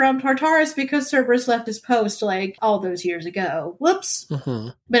out from Tartarus because Cerberus left his post like all those years ago. Whoops. Mm-hmm.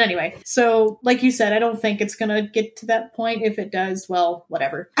 But anyway, so like you said, I don't think it's going to get to that point. If it does, well,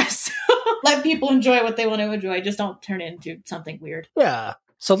 whatever. So let people enjoy what they want to enjoy. Just don't turn it into something weird. Yeah.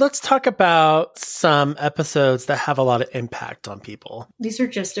 So let's talk about some episodes that have a lot of impact on people. These are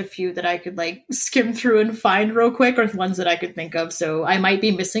just a few that I could like skim through and find real quick, or ones that I could think of. So I might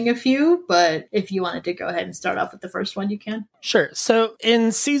be missing a few, but if you wanted to go ahead and start off with the first one, you can. Sure. So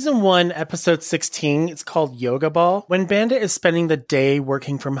in season 1, episode 16, it's called Yoga Ball. When Bandit is spending the day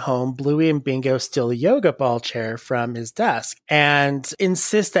working from home, Bluey and Bingo steal a yoga ball chair from his desk and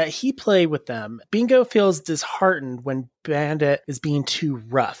insist that he play with them. Bingo feels disheartened when Bandit is being too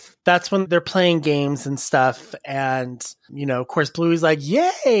rough. That's when they're playing games and stuff. And, of course, Bluey's like,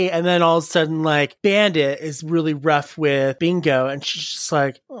 yay. And then all of a sudden, like, Bandit is really rough with Bingo. And she's just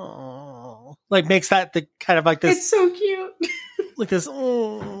like, oh, like makes that the kind of like this. It's so cute. Like this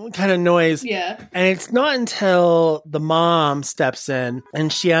kind of noise. Yeah. And it's not until the mom steps in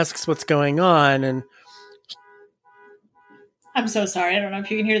and she asks what's going on. And I'm so sorry. I don't know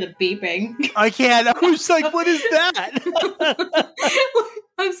if you can hear the beeping. I can't. I was like, what is that?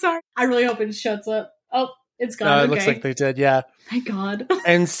 I'm sorry. I really hope it shuts up. Oh, it's gone. It okay. looks like they did, yeah. Thank God.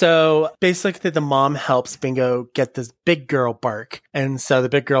 And so basically the mom helps Bingo get this big girl bark. And so the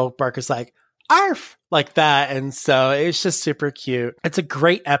big girl bark is like, arf, like that. And so it's just super cute. It's a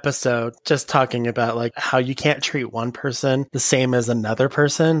great episode just talking about like how you can't treat one person the same as another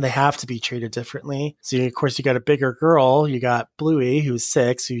person. They have to be treated differently. So of course you got a bigger girl. You got Bluey, who's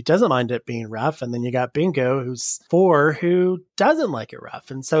 6, who doesn't mind it being rough. And then you got Bingo, who's 4, who doesn't like it rough.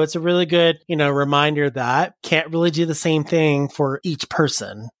 And so it's a really good, reminder that can't really do the same thing for each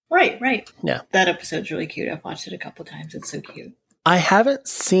person. Right. Yeah. That episode's really cute. I've watched it a couple times. It's so cute. I haven't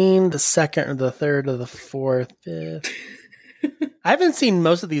seen the 2nd or the 3rd or the 4th, 5th. I haven't seen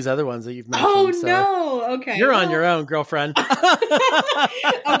most of these other ones that you've mentioned. Oh, so no. Okay. You're on your own, girlfriend.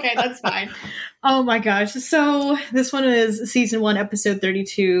 Okay, that's fine. Oh, my gosh. So this one is season 1, episode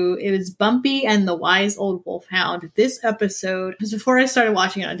 32. It was Bumpy and the Wise Old Wolfhound. This episode was before I started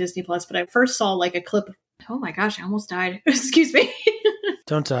watching it on Disney+, but I first saw like a clip. Oh, my gosh. I almost died. Excuse me.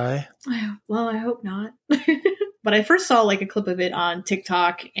 Don't die. Well, I hope not. but I first saw like a clip of it on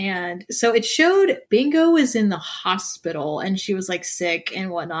TikTok. And so it showed Bingo was in the hospital and she was like sick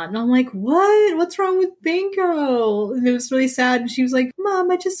and whatnot. And I'm like, what? What's wrong with Bingo? And it was really sad. And she was like,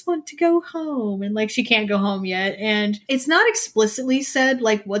 Mom, I just want to go home. And like, she can't go home yet. And it's not explicitly said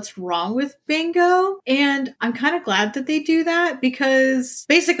like what's wrong with Bingo. And I'm kind of glad that they do that because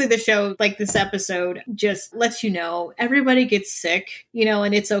basically the show, like this episode, just lets you know everybody gets sick, you know,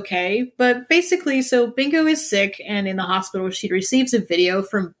 and it's okay. But basically, so Bingo is sick and in the hospital, she receives a video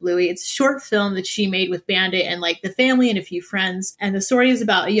from Bluey. It's a short film that she made with Bandit and like the family and a few friends. And the story is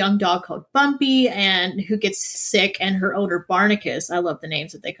about a young dog called Bumpy and who gets sick and her owner Barnacus. I love the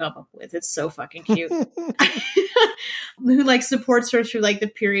names that they come up with. It's so fucking cute. Who like supports her through like the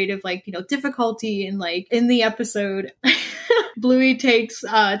period of like, you know, difficulty. And like in the episode, Bluey takes,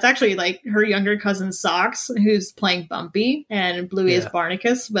 it's actually like her younger cousin Socks who's playing Bumpy and Bluey is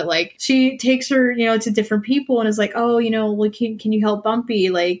Barnacus. But like she takes her, you know, to different people and is like, oh, you know, well, can you help Bumpy?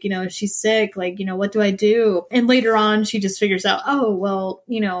 Like, you know, she's sick. Like, you know, what do I do? And later on, she just figures out, oh, well,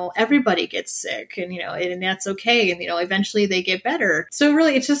 you know, everybody gets sick and, you know, and that's okay. And, you know, eventually they get better. So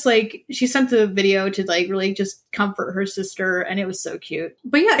really, it's just like she sent the video to like really just comfort her sister. And it was so cute.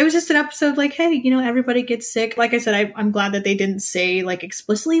 But yeah, it was just an episode like, hey, you know, everybody gets sick. Like I said, I'm glad that they didn't say like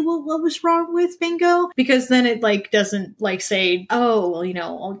explicitly what was wrong with Bingo, because then it like doesn't like say, oh, well, you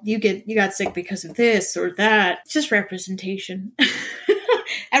know, you got sick because of this or that. It's just representation.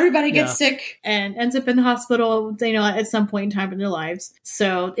 Everybody gets sick and ends up in the hospital, you know, at some point in time in their lives.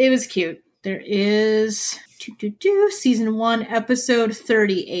 So it was cute. There is season 1, episode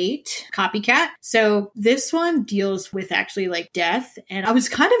 38, Copycat. So this one deals with actually like death. And I was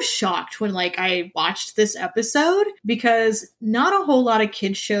kind of shocked when like I watched this episode because not a whole lot of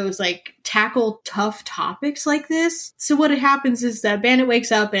kids shows like tackle tough topics like this. So what happens is that Bandit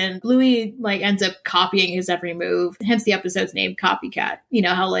wakes up and Bluey like ends up copying his every move. Hence the episode's name, Copycat. You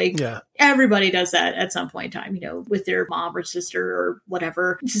know how like everybody does that at some point in time, you know, with their mom or sister or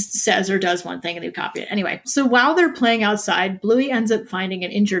whatever, just says or does one thing and they copy it. Anyway, so while they're playing outside, Bluey ends up finding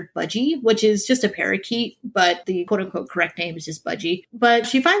an injured Budgie, which is just a parakeet, but the quote unquote correct name is just Budgie. But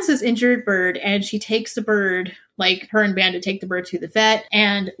she finds this injured bird and she takes the bird, like her and Bandit take the bird to the vet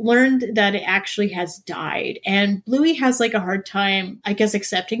and learned that it actually has died. And Bluey has like a hard time, I guess,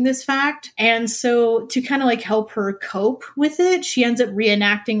 accepting this fact. And so to kind of like help her cope with it, she ends up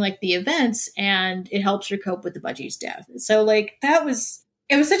reenacting like the events and it helps her cope with the Budgie's death. So like it was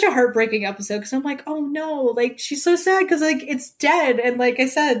such a heartbreaking episode because I'm like, oh no, like she's so sad because like it's dead. And like I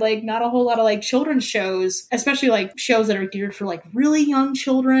said, like not a whole lot of like children's shows, especially like shows that are geared for like really young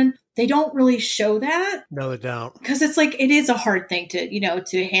children. They don't really show that. No, they don't. Because it's like, it is a hard thing to, you know,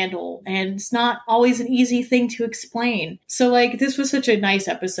 to handle. And it's not always an easy thing to explain. So like, this was such a nice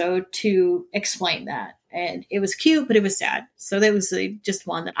episode to explain that. And it was cute, but it was sad. So that was just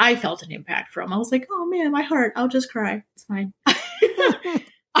one that I felt an impact from. I was like, oh man, my heart, I'll just cry. It's fine.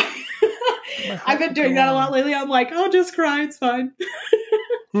 I've been doing that a lot lately. I'm like, I'll just cry. It's fine.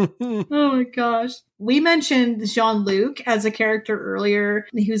 Oh my gosh. We mentioned Jean-Luc as a character earlier,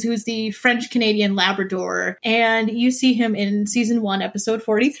 who's the French-Canadian Labrador, and you see him in season 1, episode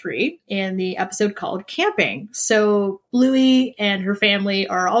 43, in the episode called Camping. So Bluey and her family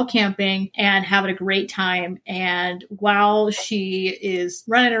are all camping and having a great time, and while she is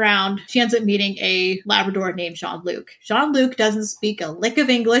running around, she ends up meeting a Labrador named Jean-Luc. Jean-Luc doesn't speak a lick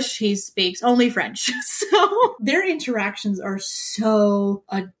of English, he speaks only French. So their interactions are so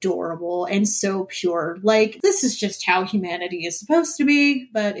adorable and so pure. Like, this is just how humanity is supposed to be,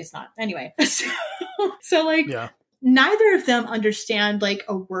 but it's not. Anyway. So like, neither of them understand like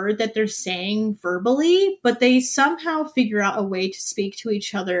a word that they're saying verbally, but they somehow figure out a way to speak to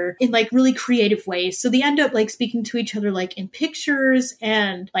each other in like really creative ways. So they end up like speaking to each other like in pictures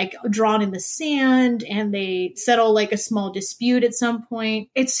and like drawn in the sand, and they settle like a small dispute at some point.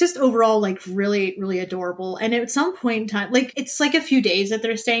 It's just overall like really, really adorable. And at some point in time, like it's like a few days that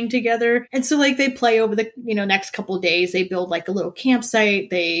they're staying together. And so like they play over the, you know, next couple of days. They build like a little campsite.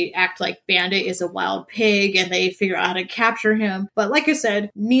 They act like Bandit is a wild pig and they figure out how to capture him. But like I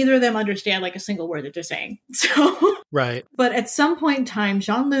said, neither of them understand like a single word that they're saying. So right. But at some point in time,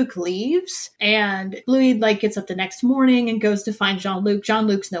 Jean-Luc leaves and Bluey like gets up the next morning and goes to find Jean-Luc.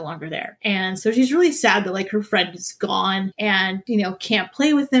 Jean-Luc's no longer there. And so she's really sad that like her friend is gone and, you know, can't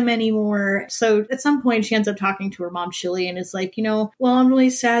play with them anymore. So at some point she ends up talking to her mom, Shilly, and is like, you know, well, I'm really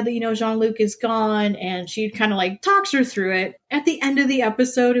sad that, you know, Jean-Luc is gone. And she kind of like talks her through it. at the end of the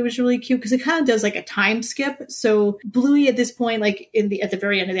episode, it was really cute because it kind of does like a time skip. So Bluey at this point, like at the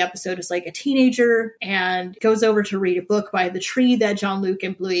very end of the episode, is like a teenager and goes over to read a book by the tree that Jean-Luc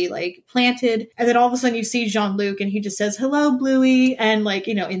and Bluey like planted. And then all of a sudden you see Jean-Luc and he just says, "Hello, Bluey." And like,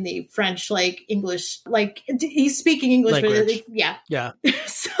 in the French, like English, like he's speaking English, language. But yeah. Yeah.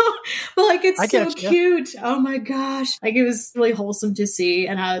 So, but like, it's so cute. Oh my gosh. Like, it was really wholesome to see.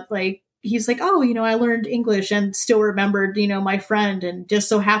 And I like, he's like, "Oh, I learned English and still remembered, my friend and just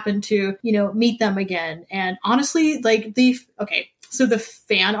so happened to, meet them again." And honestly, like so the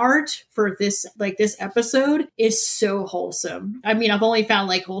fan art for this episode is so wholesome. I mean, I've only found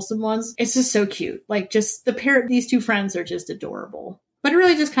like wholesome ones. It's just so cute. Like, just these two friends are just adorable. But it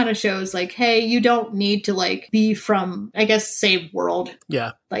really just kind of shows like, hey, you don't need to like be from, I guess, same world.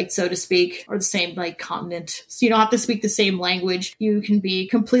 Yeah. Like, so to speak, or the same like continent. So you don't have to speak the same language. You can be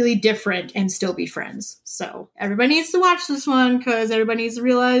completely different and still be friends. So everybody needs to watch this one because everybody needs to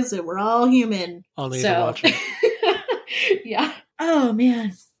realize that we're all human. I'll need to watch it. Yeah. Oh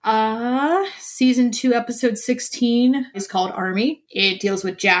man. Season 2, episode 16 is called Army. It deals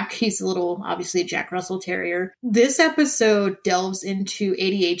with Jack. He's a little, obviously, Jack Russell Terrier. This episode delves into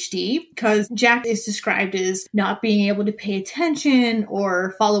ADHD because Jack is described as not being able to pay attention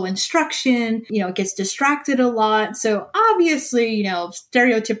or follow instruction. Gets distracted a lot. So obviously,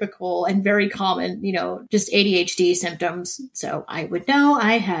 stereotypical and very common, just ADHD symptoms. So I would know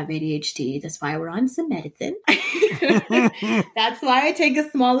I have ADHD. That's why we're on some medicine. That's why I take a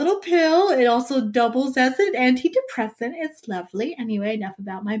small little pill. It also doubles as an antidepressant. It's lovely. Anyway, enough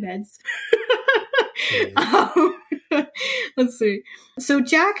about my meds. Let's see. So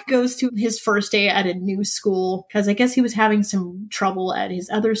Jack goes to his first day at a new school because I guess he was having some trouble at his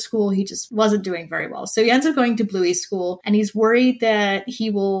other school. He just wasn't doing very well. So he ends up going to Bluey's school and he's worried that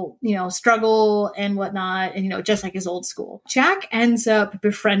he will, struggle and whatnot. And, just like his old school. Jack ends up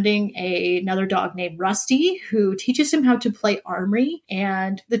befriending another dog named Rusty who teaches him how to play armory.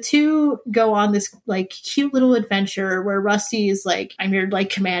 And the two go on this like cute little adventure where Rusty is like, "I'm your like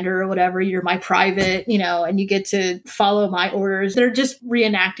commander or whatever. You're my private, and you get to follow my orders." They're just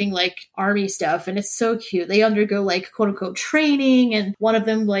reenacting like army stuff. And it's so cute. They undergo like quote unquote training. And one of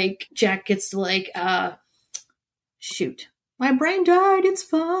them, like Jack gets to like, shoot. My brain died. It's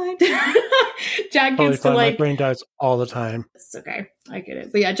fine. Jack gets to like... My brain dies all the time. It's okay. I get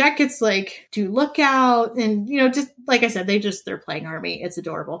it. But yeah, Jack gets like do lookout and, just like I said, they're playing army. It's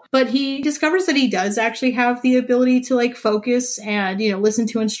adorable. But he discovers that he does actually have the ability to like focus and, listen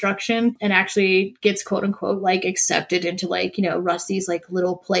to instruction and actually gets quote unquote like accepted into like, Rusty's like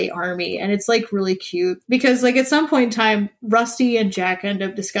little play army. And it's like really cute because like at some point in time, Rusty and Jack end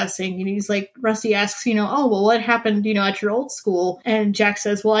up discussing, he's like, Rusty asks, "Oh, well, what happened, at your old school?" And Jack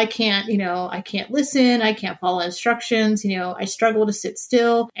says, "Well, I can't listen. I can't follow instructions. I struggle to sit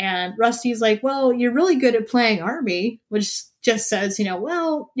still." And Rusty's like, "Well, you're really good at playing army," which just says,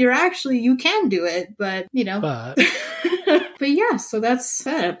 well, you can do it, but. But yeah, so that's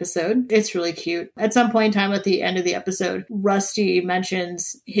that episode. It's really cute. At some point in time at the end of the episode, Rusty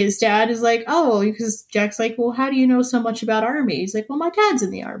mentions his dad is like, "Oh," because Jack's like, "Well, how do you know so much about army?" He's like, "Well, my dad's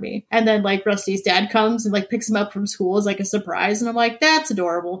in the army." And then like Rusty's dad comes and like picks him up from school as like a surprise. And I'm like, that's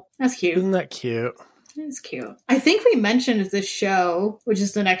adorable. That's cute. Isn't that cute? It's cute. I think we mentioned this show, which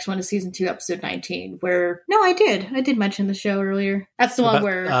is the next one to season 2, episode 19, where... No, I did mention the show earlier. That's the one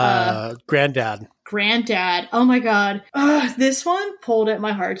where... Granddad. Oh my god. This one pulled at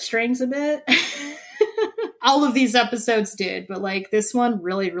my heartstrings a bit. All of these episodes did, but like this one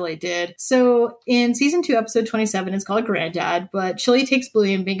really, really did. So in season 2, episode 27, it's called Granddad, but Chili takes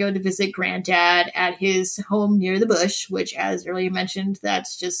Bluey and Bingo to visit Granddad at his home near the bush, which, as earlier mentioned,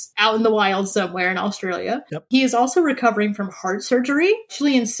 that's just out in the wild somewhere in Australia. Yep. He is also recovering from heart surgery.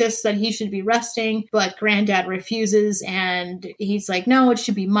 Chili insists that he should be resting, but Granddad refuses, and he's like, "No, it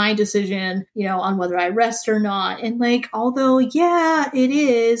should be my decision, on whether I rest or not." And like, although, yeah, it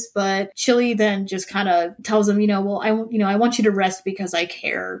is, but Chili then just kind of tells him, "Well, I want you to rest because I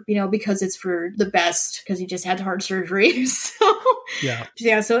care, because it's for the best," because he just had heart surgery.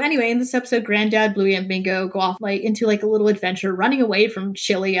 So anyway, in this episode, Granddad, Bluey, and Bingo go off like into like a little adventure, running away from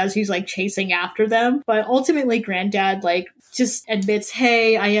Chili as he's like chasing after them. But ultimately, Granddad like just admits,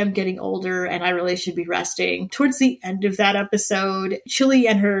 "Hey, I am getting older and I really should be resting." Towards the end of that episode, Chili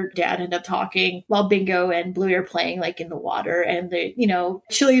and her dad end up talking while Bingo and Bluey are playing like in the water. And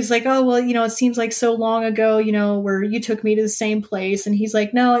Chili's like, "Oh, well, it seems like so long ago, where you took me to the same place." And he's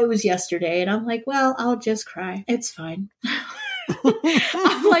like, "No, it was yesterday." And I'm like, "Well, I'll just cry. It's fine."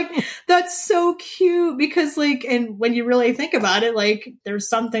 I'm like, that's so cute because like, and when you really think about it, like there's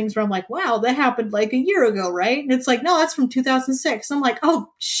some things where I'm like, wow, that happened like a year ago, right? And it's like, no, that's from 2006. I'm like,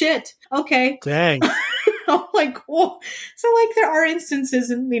 oh shit. Okay. Dang. I'm like, cool. So like there are instances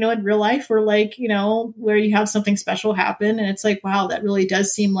in, in real life where like, where you have something special happen and it's like, wow, that really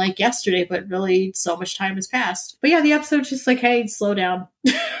does seem like yesterday, but really so much time has passed. But yeah, the episode's just like, hey, slow down.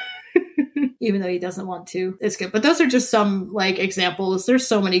 Even though he doesn't want to. It's good. But those are just some like examples. There's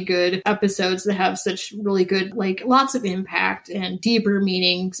so many good episodes that have such really good, like lots of impact and deeper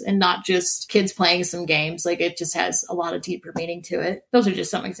meanings and not just kids playing some games. Like it just has a lot of deeper meaning to it. Those are just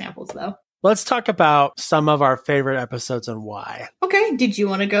some examples though. Let's talk about some of our favorite episodes and why. Okay. Did you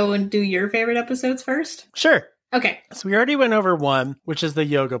want to go and do your favorite episodes first? Sure. Okay. So we already went over one, which is the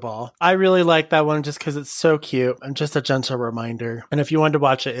yoga ball. I really like that one just because it's so cute and just a gentle reminder. And if you wanted to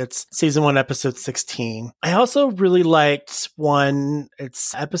watch it, it's season 1, episode 16. I also really liked one,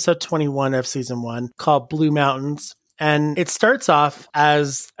 it's episode 21 of season 1 called Blue Mountains. And it starts off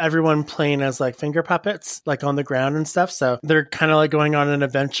as everyone playing as like finger puppets, like on the ground and stuff. So they're kind of like going on an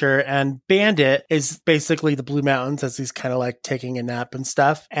adventure, and Bandit is basically the Blue Mountains as he's kind of like taking a nap and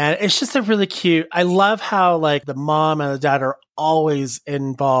stuff. And it's just a really cute, I love how like the mom and the dad are always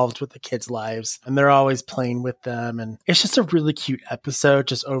involved with the kids' lives and they're always playing with them. And it's just a really cute episode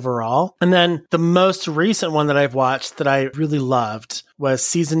just overall. And then the most recent one that I've watched that I really loved was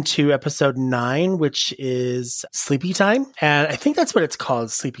season 2, episode 9, which is Sleepy Time. And I think that's what it's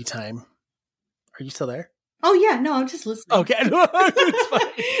called, Sleepy Time. Are you still there? Oh, yeah. No, I'm just listening. Okay.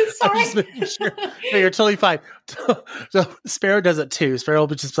 It's Sorry. I'm just making sure. No, you're totally fine. So Sparrow does it too. Sparrow will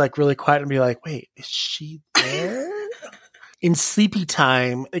be just like really quiet and be like, wait, is she there? In Sleepy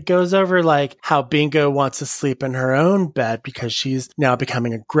Time, it goes over like how Bingo wants to sleep in her own bed because she's now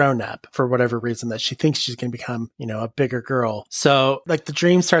becoming a grown-up for whatever reason that she thinks she's going to become, a bigger girl. So like the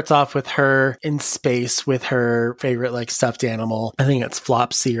dream starts off with her in space with her favorite like stuffed animal. I think it's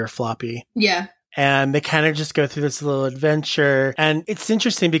Flopsy or Floppy. Yeah. And they kind of just go through this little adventure. And it's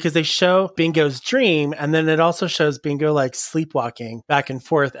interesting because they show Bingo's dream and then it also shows Bingo like sleepwalking back and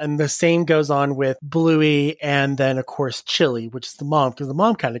forth. And the same goes on with Bluey and then, of course, Chili, which is the mom, because the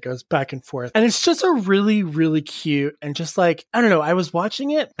mom kind of goes back and forth. And it's just a really, really cute and just like, I don't know, I was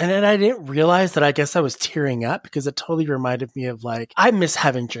watching it and then I didn't realize that I guess I was tearing up because it totally reminded me of like, I miss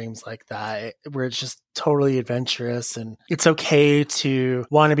having dreams like that where it's just totally adventurous and it's okay to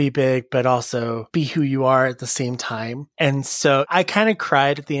want to be big, but also be who you are at the same time. And so I kind of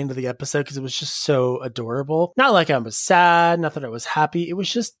cried at the end of the episode because it was just so adorable. Not like I was sad, not that I was happy. It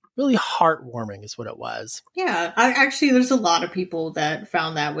was just really heartwarming is what it was. Yeah, there's a lot of people that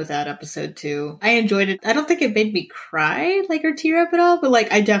found that with that episode too. I enjoyed it. I don't think it made me cry like or tear up at all, but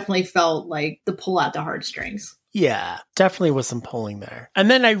like I definitely felt like the pull out the heartstrings. Yeah, definitely was some pulling there. And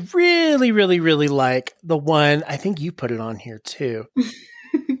then I really, really, really like the one, I think you put it on here too.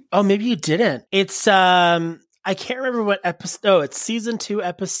 Oh, maybe you didn't. It's, I can't remember what episode. Oh, it's season 2,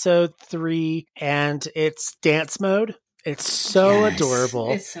 episode 3, and it's dance mode. It's so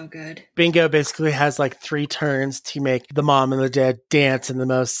adorable. It's so good. Bingo basically has like 3 turns to make the mom and the dad dance in the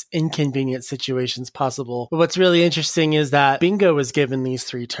most inconvenient situations possible. But what's really interesting is that Bingo was given these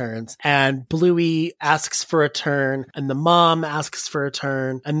 3 turns and Bluey asks for a turn and the mom asks for a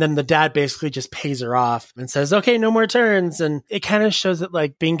turn. And then the dad basically just pays her off and says, okay, no more turns. And it kind of shows that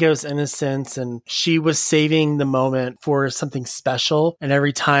like Bingo's innocence and she was saving the moment for something special. And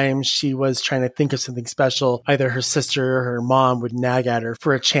every time she was trying to think of something special, either her sister or her mom would nag at her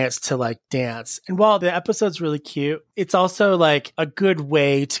for a chance to like dance. And while the episode's really cute, it's also like a good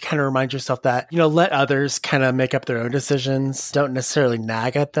way to kind of remind yourself that, let others kind of make up their own decisions. Don't necessarily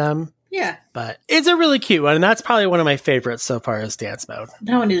nag at them. Yeah. But it's a really cute one. And that's probably one of my favorites so far is dance mode.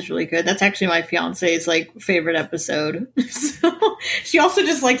 That one is really good. That's actually my fiance's like favorite episode. So she also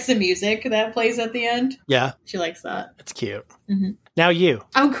just likes the music that plays at the end. Yeah. She likes that. It's cute. Mm-hmm. Now you.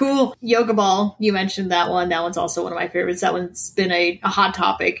 Oh, cool. Yoga Ball. You mentioned that one. That one's also one of my favorites. That one's been a hot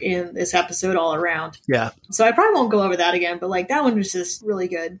topic in this episode all around. Yeah. So I probably won't go over that again, but like that one was just really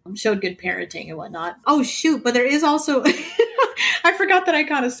good. Showed good parenting and whatnot. Oh, shoot. But there is also... I forgot that I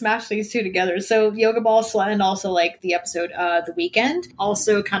kind of smashed these two together. So Yoga Ball and also like the episode The Weekend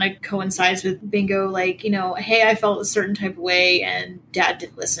also kind of coincides with Bingo, like, hey, I felt a certain type of way and dad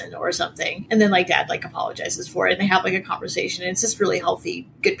didn't listen or something. And then like dad like apologizes for it and they have like a conversation. And it's just really healthy,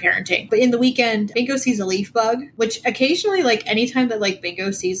 good parenting. But in The Weekend, Bingo sees a leaf bug, which occasionally like anytime that like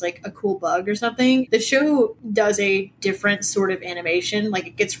Bingo sees like a cool bug or something, the show does a different sort of animation. Like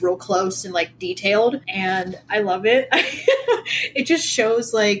it gets real close and like detailed and I love it. It just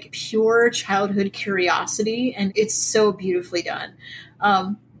shows like pure childhood curiosity, and it's so beautifully done.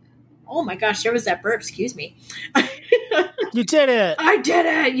 Oh my gosh, there was that burp. Excuse me. You did it. I did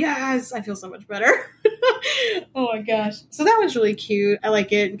it. Yes. I feel so much better. Oh my gosh. So that was really cute. I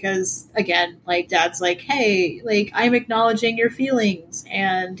like it because, again, like Dad's like, hey, like I'm acknowledging your feelings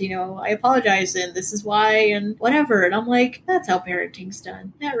and, you know, I apologize and this is why and whatever. And I'm like, that's how parenting's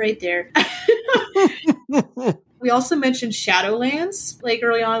done. That right there. We also mentioned Shadowlands, like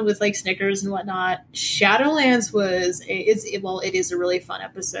early on with like Snickers and whatnot. Shadowlands it is a really fun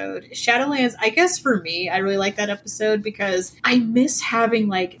episode. Shadowlands, I guess for me, I really like that episode because I miss having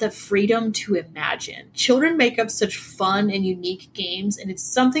like the freedom to imagine. Children make up such fun and unique games, and it's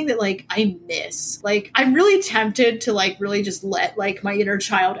something that like I miss. Like I'm really tempted to like really just let like my inner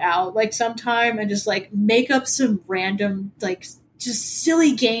child out like sometime and just like make up some random like just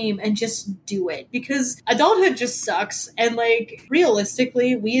silly game and just do it because adulthood just sucks. And like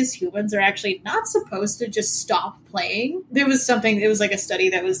realistically, we as humans are actually not supposed to just stop playing. It was like a study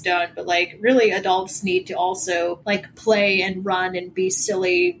that was done, but like really adults need to also like play and run and be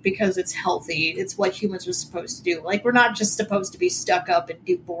silly because it's healthy. It's what humans are supposed to do. Like we're not just supposed to be stuck up and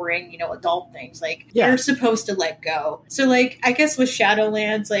do boring, you know, adult things. Like you're supposed to let go. So like, I guess with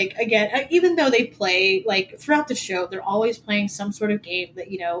Shadowlands, like again, even though they play like throughout the show, they're always playing some sort of game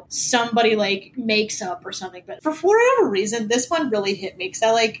that, you know, somebody like makes up or something. But for whatever reason, this one really hit me because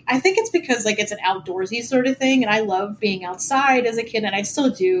I think it's because like it's an outdoorsy sort of thing. And I love being outside as a kid and I still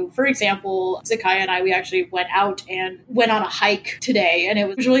do. For example, Zakiah and I, we actually went out and went on a hike today and it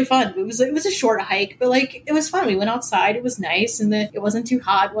was really fun. It was a short hike, but like it was fun. We went outside. It was nice and it wasn't too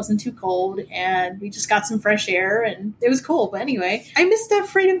hot, wasn't too cold. And we just got some fresh air and it was cool. But anyway, I miss that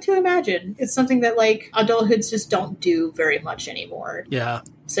freedom to imagine. It's something that like adulthoods just don't do very much anymore. Yeah.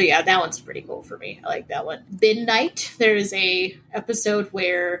 So yeah, that one's pretty cool for me. I like that one. Midnight, there's a episode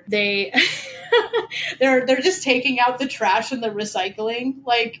where they're just taking out the trash and the recycling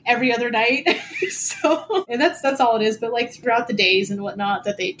like every other night. So and that's all it is. But like throughout the days and whatnot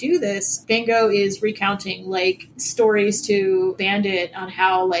that they do this, Bingo is recounting like stories to Bandit on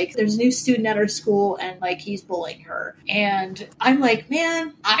how like there's a new student at our school and like he's bullying her. And I'm like,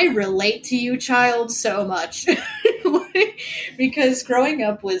 man, I relate to you, child, so much. Because growing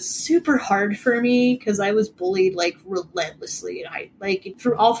up was super hard for me because I was bullied like relentlessly. And I like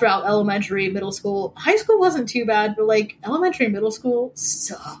throughout elementary, middle school, high school wasn't too bad, but like elementary, middle school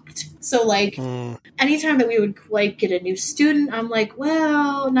sucked. So like anytime that we would like get a new student, I'm like,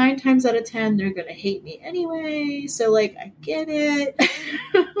 well, 9 times out of 10, they're going to hate me anyway. So like, I get it.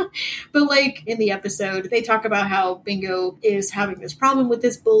 But like in the episode, they talk about how Bingo is having this problem with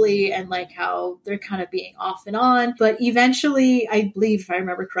this bully and like how they're kind of being off and on. But eventually, I believe if I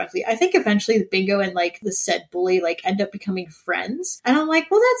remember correctly, I think eventually the Bingo and like the said bully like end up becoming friends. And I'm like,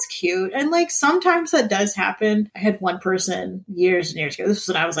 well, that's cute. And like sometimes that does happen. I had one person years and years ago. This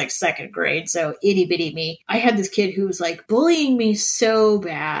was when I was like second grade. So itty bitty me. I had this kid who was like bullying me so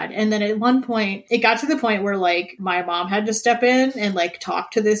bad. And then at one point, it got to the point where like my mom had to step in and like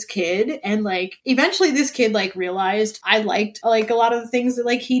talk to this kid. And like eventually this kid like realized I liked like a lot of the things that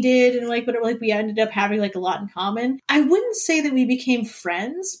like he did. And like, but like we ended up having like a lot in common. I wouldn't say that we became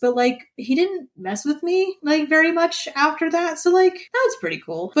friends, but like he didn't mess with me like very much after that. So like that was pretty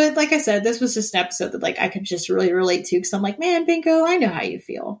cool. But like I said, this was just an episode that like I could just really relate to because I'm like, man, Bingo, I know how you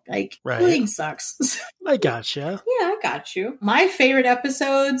feel. Like bullying sucks. I gotcha. Yeah, I got you. My favorite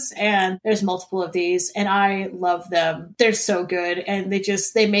episodes, and there's multiple of these, and I love them. They're so good, and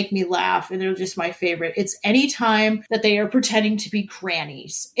they make me laugh, and they're just my favorite. It's any time that they are pretending to be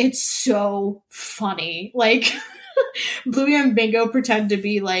grannies. It's so funny. Like Bluey and Bingo pretend to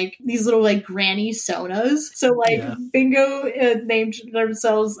be like these little like granny sonas. So like Bingo named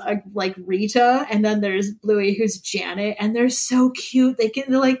themselves like Rita, and then there's Bluey who's Janet, and they're so cute. They get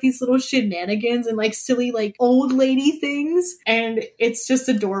into like these little shenanigans and like silly like old lady things, and it's just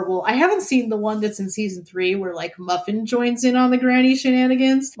adorable. I haven't seen the one that's in season 3 where like Muffin joins in on the granny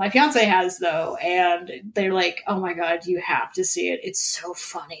shenanigans. My fiance has though, and they're like, oh my god, you have to see it. It's so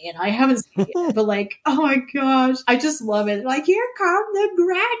funny, and I haven't seen it, but like, oh my gosh, I just love it. Like, here come the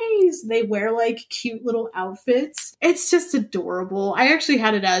grannies. They wear like cute little outfits. It's just adorable. I actually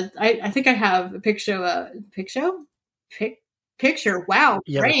had it as I think I have a picture. Wow,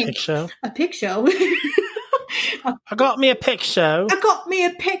 you have a picture. A picture. I got me a picture. I got me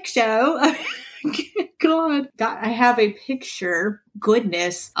a picture. God, I have a picture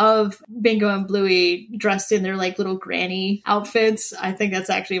goodness of Bingo and Bluey dressed in their like little granny outfits. I think that's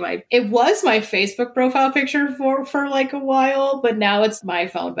actually it was my Facebook profile picture for like a while, but now it's my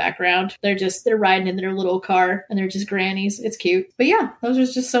phone background. They're riding in their little car and they're just grannies. It's cute. But yeah, those are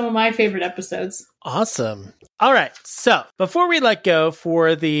just some of my favorite episodes. Awesome. All right. So before we let go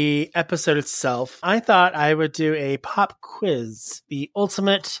for the episode itself, I thought I would do a pop quiz, the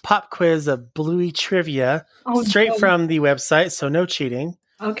ultimate pop quiz of Bluey trivia, straight from the website. So no cheating.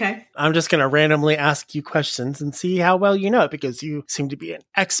 Okay. I'm just going to randomly ask you questions and see how well you know it, because you seem to be an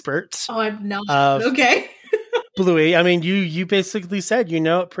expert. Oh, I'm not. Okay. Bluey. I mean, you basically said you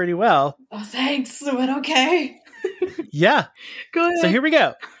know it pretty well. Oh, thanks. But okay. Yeah. Go ahead. So here we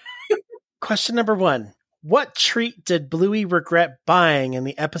go. Question number 1. What treat did Bluey regret buying in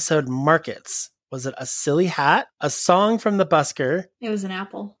the episode Markets? Was it a silly hat, a song from the busker? It was an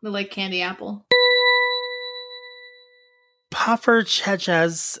apple. The like candy apple. Puffer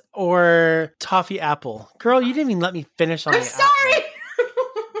Chechas or toffee apple? Girl, you didn't even let me finish on I'm sorry.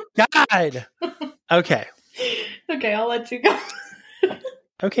 God. Okay. Okay, I'll let you go.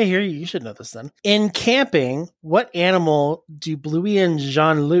 Okay, here, you should know this then. In camping, what animal do Bluey and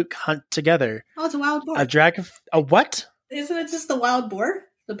Jean-Luc hunt together? Oh, it's a wild boar. A dragon... A what? Isn't it just the wild boar?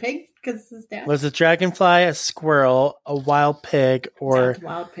 The pig? Because his dad. Was a dragonfly, a squirrel, a wild pig, or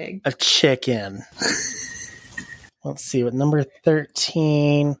wild pig. A chicken? Let's see, what number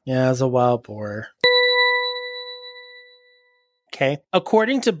 13? Yeah, it's a wild boar. Okay.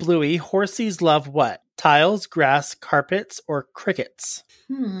 According to Bluey, horsies love what? Tiles, grass, carpets, or crickets?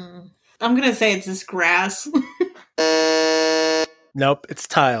 I'm going to say it's just grass. Nope, it's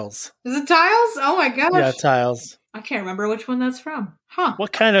tiles. Is it tiles? Oh my gosh. Yeah, tiles. I can't remember which one that's from. Huh.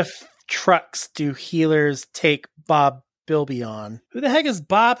 What kind of trucks do healers take Bob Bilby on? Who the heck is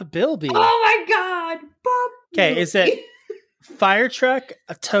Bob Bilby? Oh my god. Bob Okay, Bilby. Is it fire truck,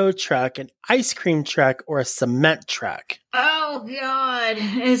 a tow truck, an ice cream truck, or a cement truck? Oh god.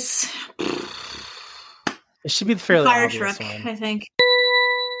 It should be the fairly fire obvious truck, one. I think.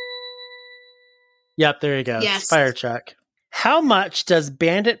 Yep, there you go. Yes. It's fire truck. How much does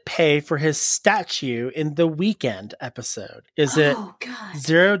Bandit pay for his statue in the Weekend episode? Is it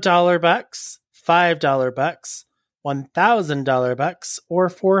 $0 bucks, $5 bucks, $1,000 bucks, or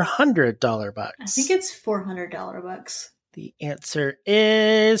 $400 bucks? I think it's $400 bucks. The answer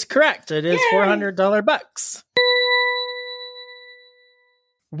is correct. It is $400 bucks.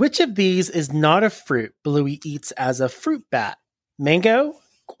 Which of these is not a fruit Bluey eats as a fruit bat? Mango,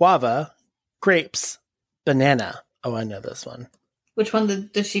 guava, grapes, banana. Oh, I know this one. Which one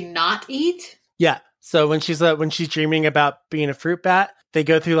does she not eat? Yeah. So when she's dreaming about being a fruit bat, they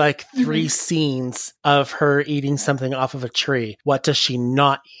go through like 3 scenes of her eating something off of a tree. What does she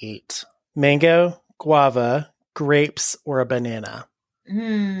not eat? Mango, guava, grapes, or a banana?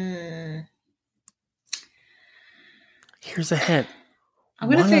 Here's a hint.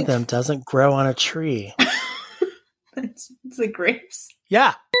 One of them doesn't grow on a tree. It's the grapes.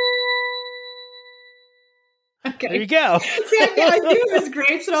 Yeah. Okay. There you go. See, I knew it was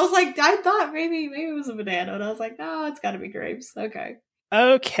grapes, and I was like, I thought maybe it was a banana, and I was like, oh, it's got to be grapes. Okay.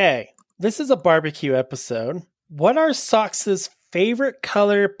 Okay. This is a barbecue episode. What are Socks's favorite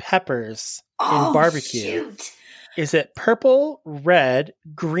color peppers in barbecue? Shoot. Is it purple, red,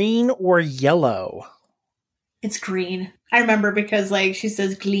 green, or yellow? It's green. I remember because like she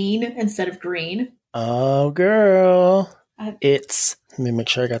says glean instead of green. Oh, girl. Let me make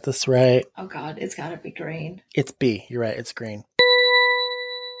sure I got this right. Oh, God. It's got to be green. It's B. You're right. It's green.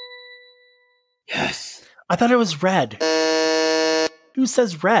 Yes. I thought it was red. Who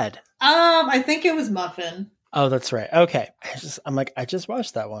says red? I think it was Muffin. Oh, that's right. Okay. I just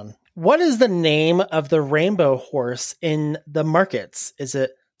watched that one. What is the name of the rainbow horse in the Markets? Is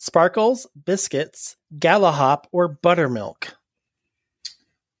it Sparkles, Biscuits, Galahop, or Buttermilk?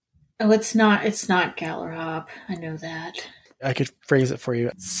 Oh, it's not Galahop. I know that. I could phrase it for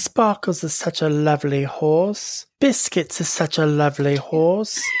you. Sparkles is such a lovely horse. Biscuits is such a lovely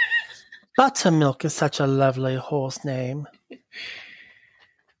horse. Buttermilk is such a lovely horse name.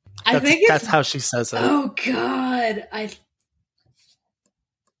 That's how she says it. Oh, God.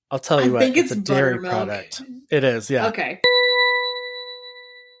 I'll tell you what. Think it's a dairy buttermilk. Product. It is, yeah. Okay.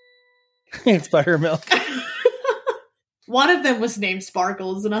 It's buttermilk. One of them was named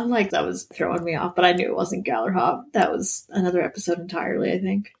Sparkles, and I'm like, that was throwing me off, but I knew it wasn't Galahop. That was another episode entirely, I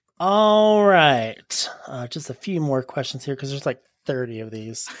think. All right. Just a few more questions here, because there's like 30 of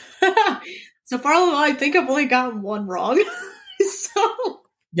these. So far, I think I've only gotten one wrong.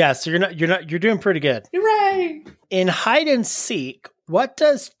 Yeah, so you're doing pretty good. Hooray! In hide and seek, what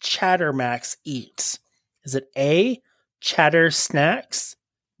does Chattermax eat? Is it A, Chatter Snacks,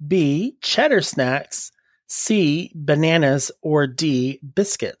 B, Cheddar Snacks, C, bananas, or D,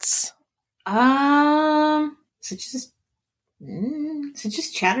 biscuits? Is it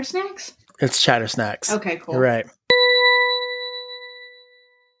just Chatter Snacks? It's Chatter Snacks. Okay, cool. You're right.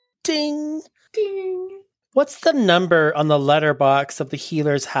 Ding! Ding! What's the number on the letterbox of the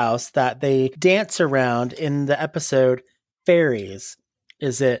healer's house that they dance around in the episode Fairies?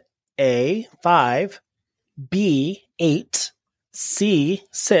 Is it A, 5, B, 8, C,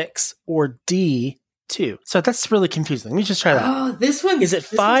 6, or D, 2? So that's really confusing. Let me just try that. Oh, this one. Is it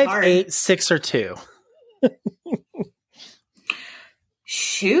 5, 8, 6, or 2?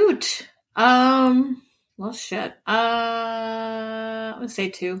 Shoot. Well, shit. I'm gonna say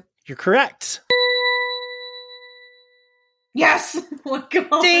 2. You're correct. Yes! Oh my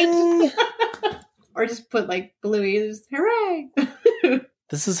god. Ding! Or just put like Bluey. Hooray!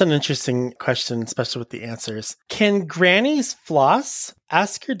 This is an interesting question, especially with the answers. Can grannies floss?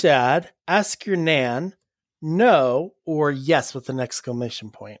 Ask your dad, ask your nan, no, or yes with an exclamation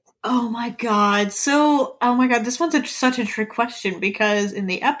point. Oh my god. This one's such a trick question because in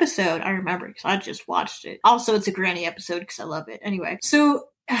the episode, I remember because I just watched it. Also, it's a granny episode because I love it. Anyway, so,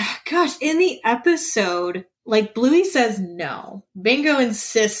 gosh, in the episode, like Bluey says no. Bingo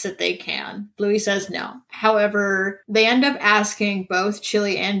insists that they can. Bluey says no. However, they end up asking both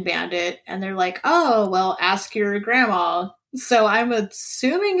Chili and Bandit, and they're like, oh, well, ask your grandma. So I'm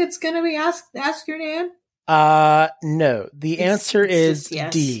assuming it's going to be ask your nan? No. The answer is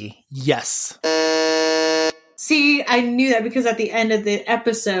yes. D. Yes. See, I knew that because at the end of the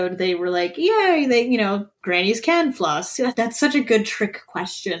episode, they were like, yay, grannies can floss. That's such a good trick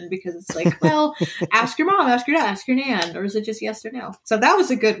question because it's like, well, ask your mom, ask your dad, ask your nan, or is it just yes or no? So that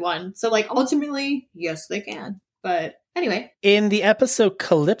was a good one. So like ultimately, yes, they can. But anyway. In the episode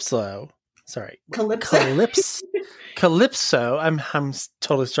Calypso, I'm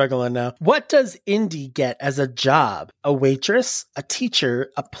totally struggling now. What does Indy get as a job? A waitress, a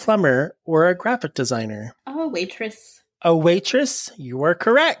teacher, a plumber, or a graphic designer? Oh, waitress. A waitress? You are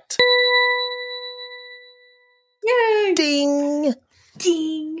correct. Yay! Ding!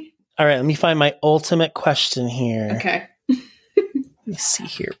 Ding! All right, let me find my ultimate question here. Okay. Let me see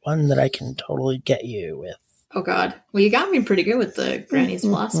here. One that I can totally get you with. Oh, God. Well, you got me pretty good with the granny's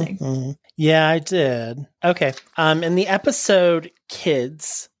flossing. Mm-hmm. Yeah, I did. Okay. In the episode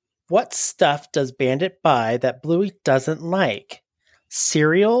Kids, what stuff does Bandit buy that Bluey doesn't like?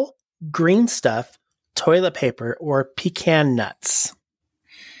 Cereal, green stuff, toilet paper, or pecan nuts?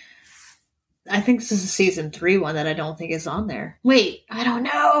 I think this is a season 3 one that I don't think is on there. Wait, I don't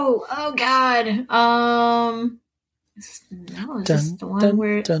know. Oh, God. Is this the one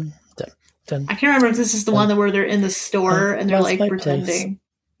where... I can't remember if this is the one where they're in the store and they're like pretending.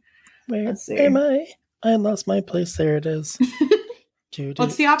 Where am I? I lost my place. There it is.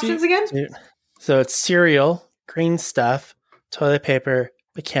 What's the options again? So it's cereal, green stuff, toilet paper,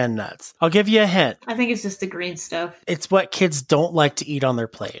 pecan nuts. I'll give you a hint. I think it's just the green stuff. It's what kids don't like to eat on their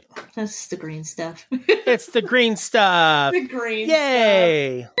plate. That's the green stuff. It's the green stuff. The green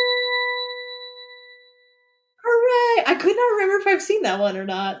Yay! Stuff. Hooray! I could not remember if I've seen that one or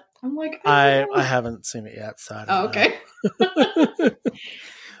not. I'm like, I haven't seen it yet, so I don't know. Okay.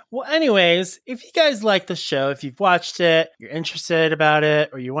 Well, anyways, if you guys like the show, if you've watched it, you're interested about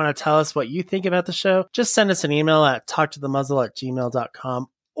it, or you want to tell us what you think about the show, just send us an email at talktothemuzzle@gmail.com,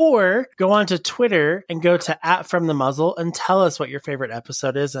 or go on to Twitter and go to @FromTheMuzzle and tell us what your favorite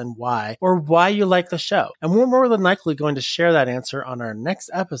episode is and why, or why you like the show. And we're more than likely going to share that answer on our next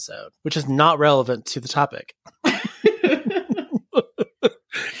episode, which is not relevant to the topic.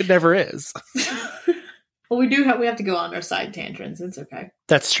 It never is. Well, we have to go on our side tangents. It's okay.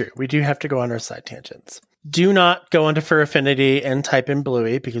 That's true. We do have to go on our side tangents. Do not go into Fur Affinity and type in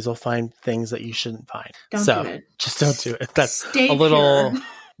Bluey because you'll find things that you shouldn't find. Don't do it. Just don't do it. That's Stay a little pure.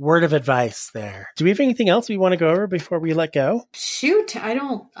 word of advice there. Do we have anything else we want to go over before we let go? Shoot, I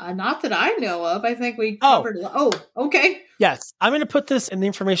don't. Not that I know of. I think we covered. Oh, okay. Yes, I'm going to put this in the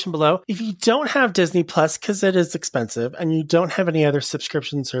information below. If you don't have Disney Plus, because it is expensive, and you don't have any other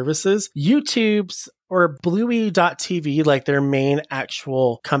subscription services, YouTube's or Bluey.tv, like their main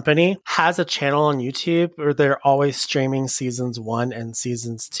actual company, has a channel on YouTube where they're always streaming seasons 1 and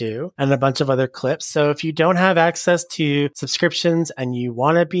seasons 2 and a bunch of other clips. So if you don't have access to subscriptions and you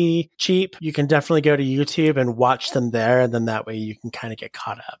want to be cheap, you can definitely go to YouTube and watch them there. And then that way you can kind of get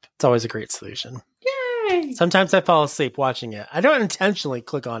caught up. It's always a great solution. Yay! Sometimes I fall asleep watching it. I don't intentionally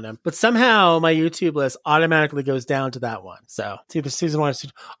click on them, but somehow my YouTube list automatically goes down to that one. So it's either season 1 or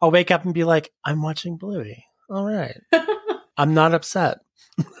season 2. I'll wake up and be like, I'm watching Bluey. All right. I'm not upset.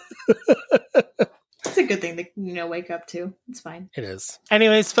 It's a good thing to, wake up to. It's fine. It is.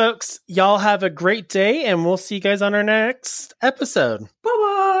 Anyways, folks, y'all have a great day, and we'll see you guys on our next episode.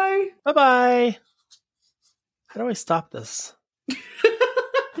 Bye-bye. Bye-bye. How do I stop this?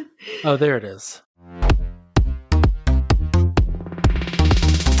 Oh, there it is.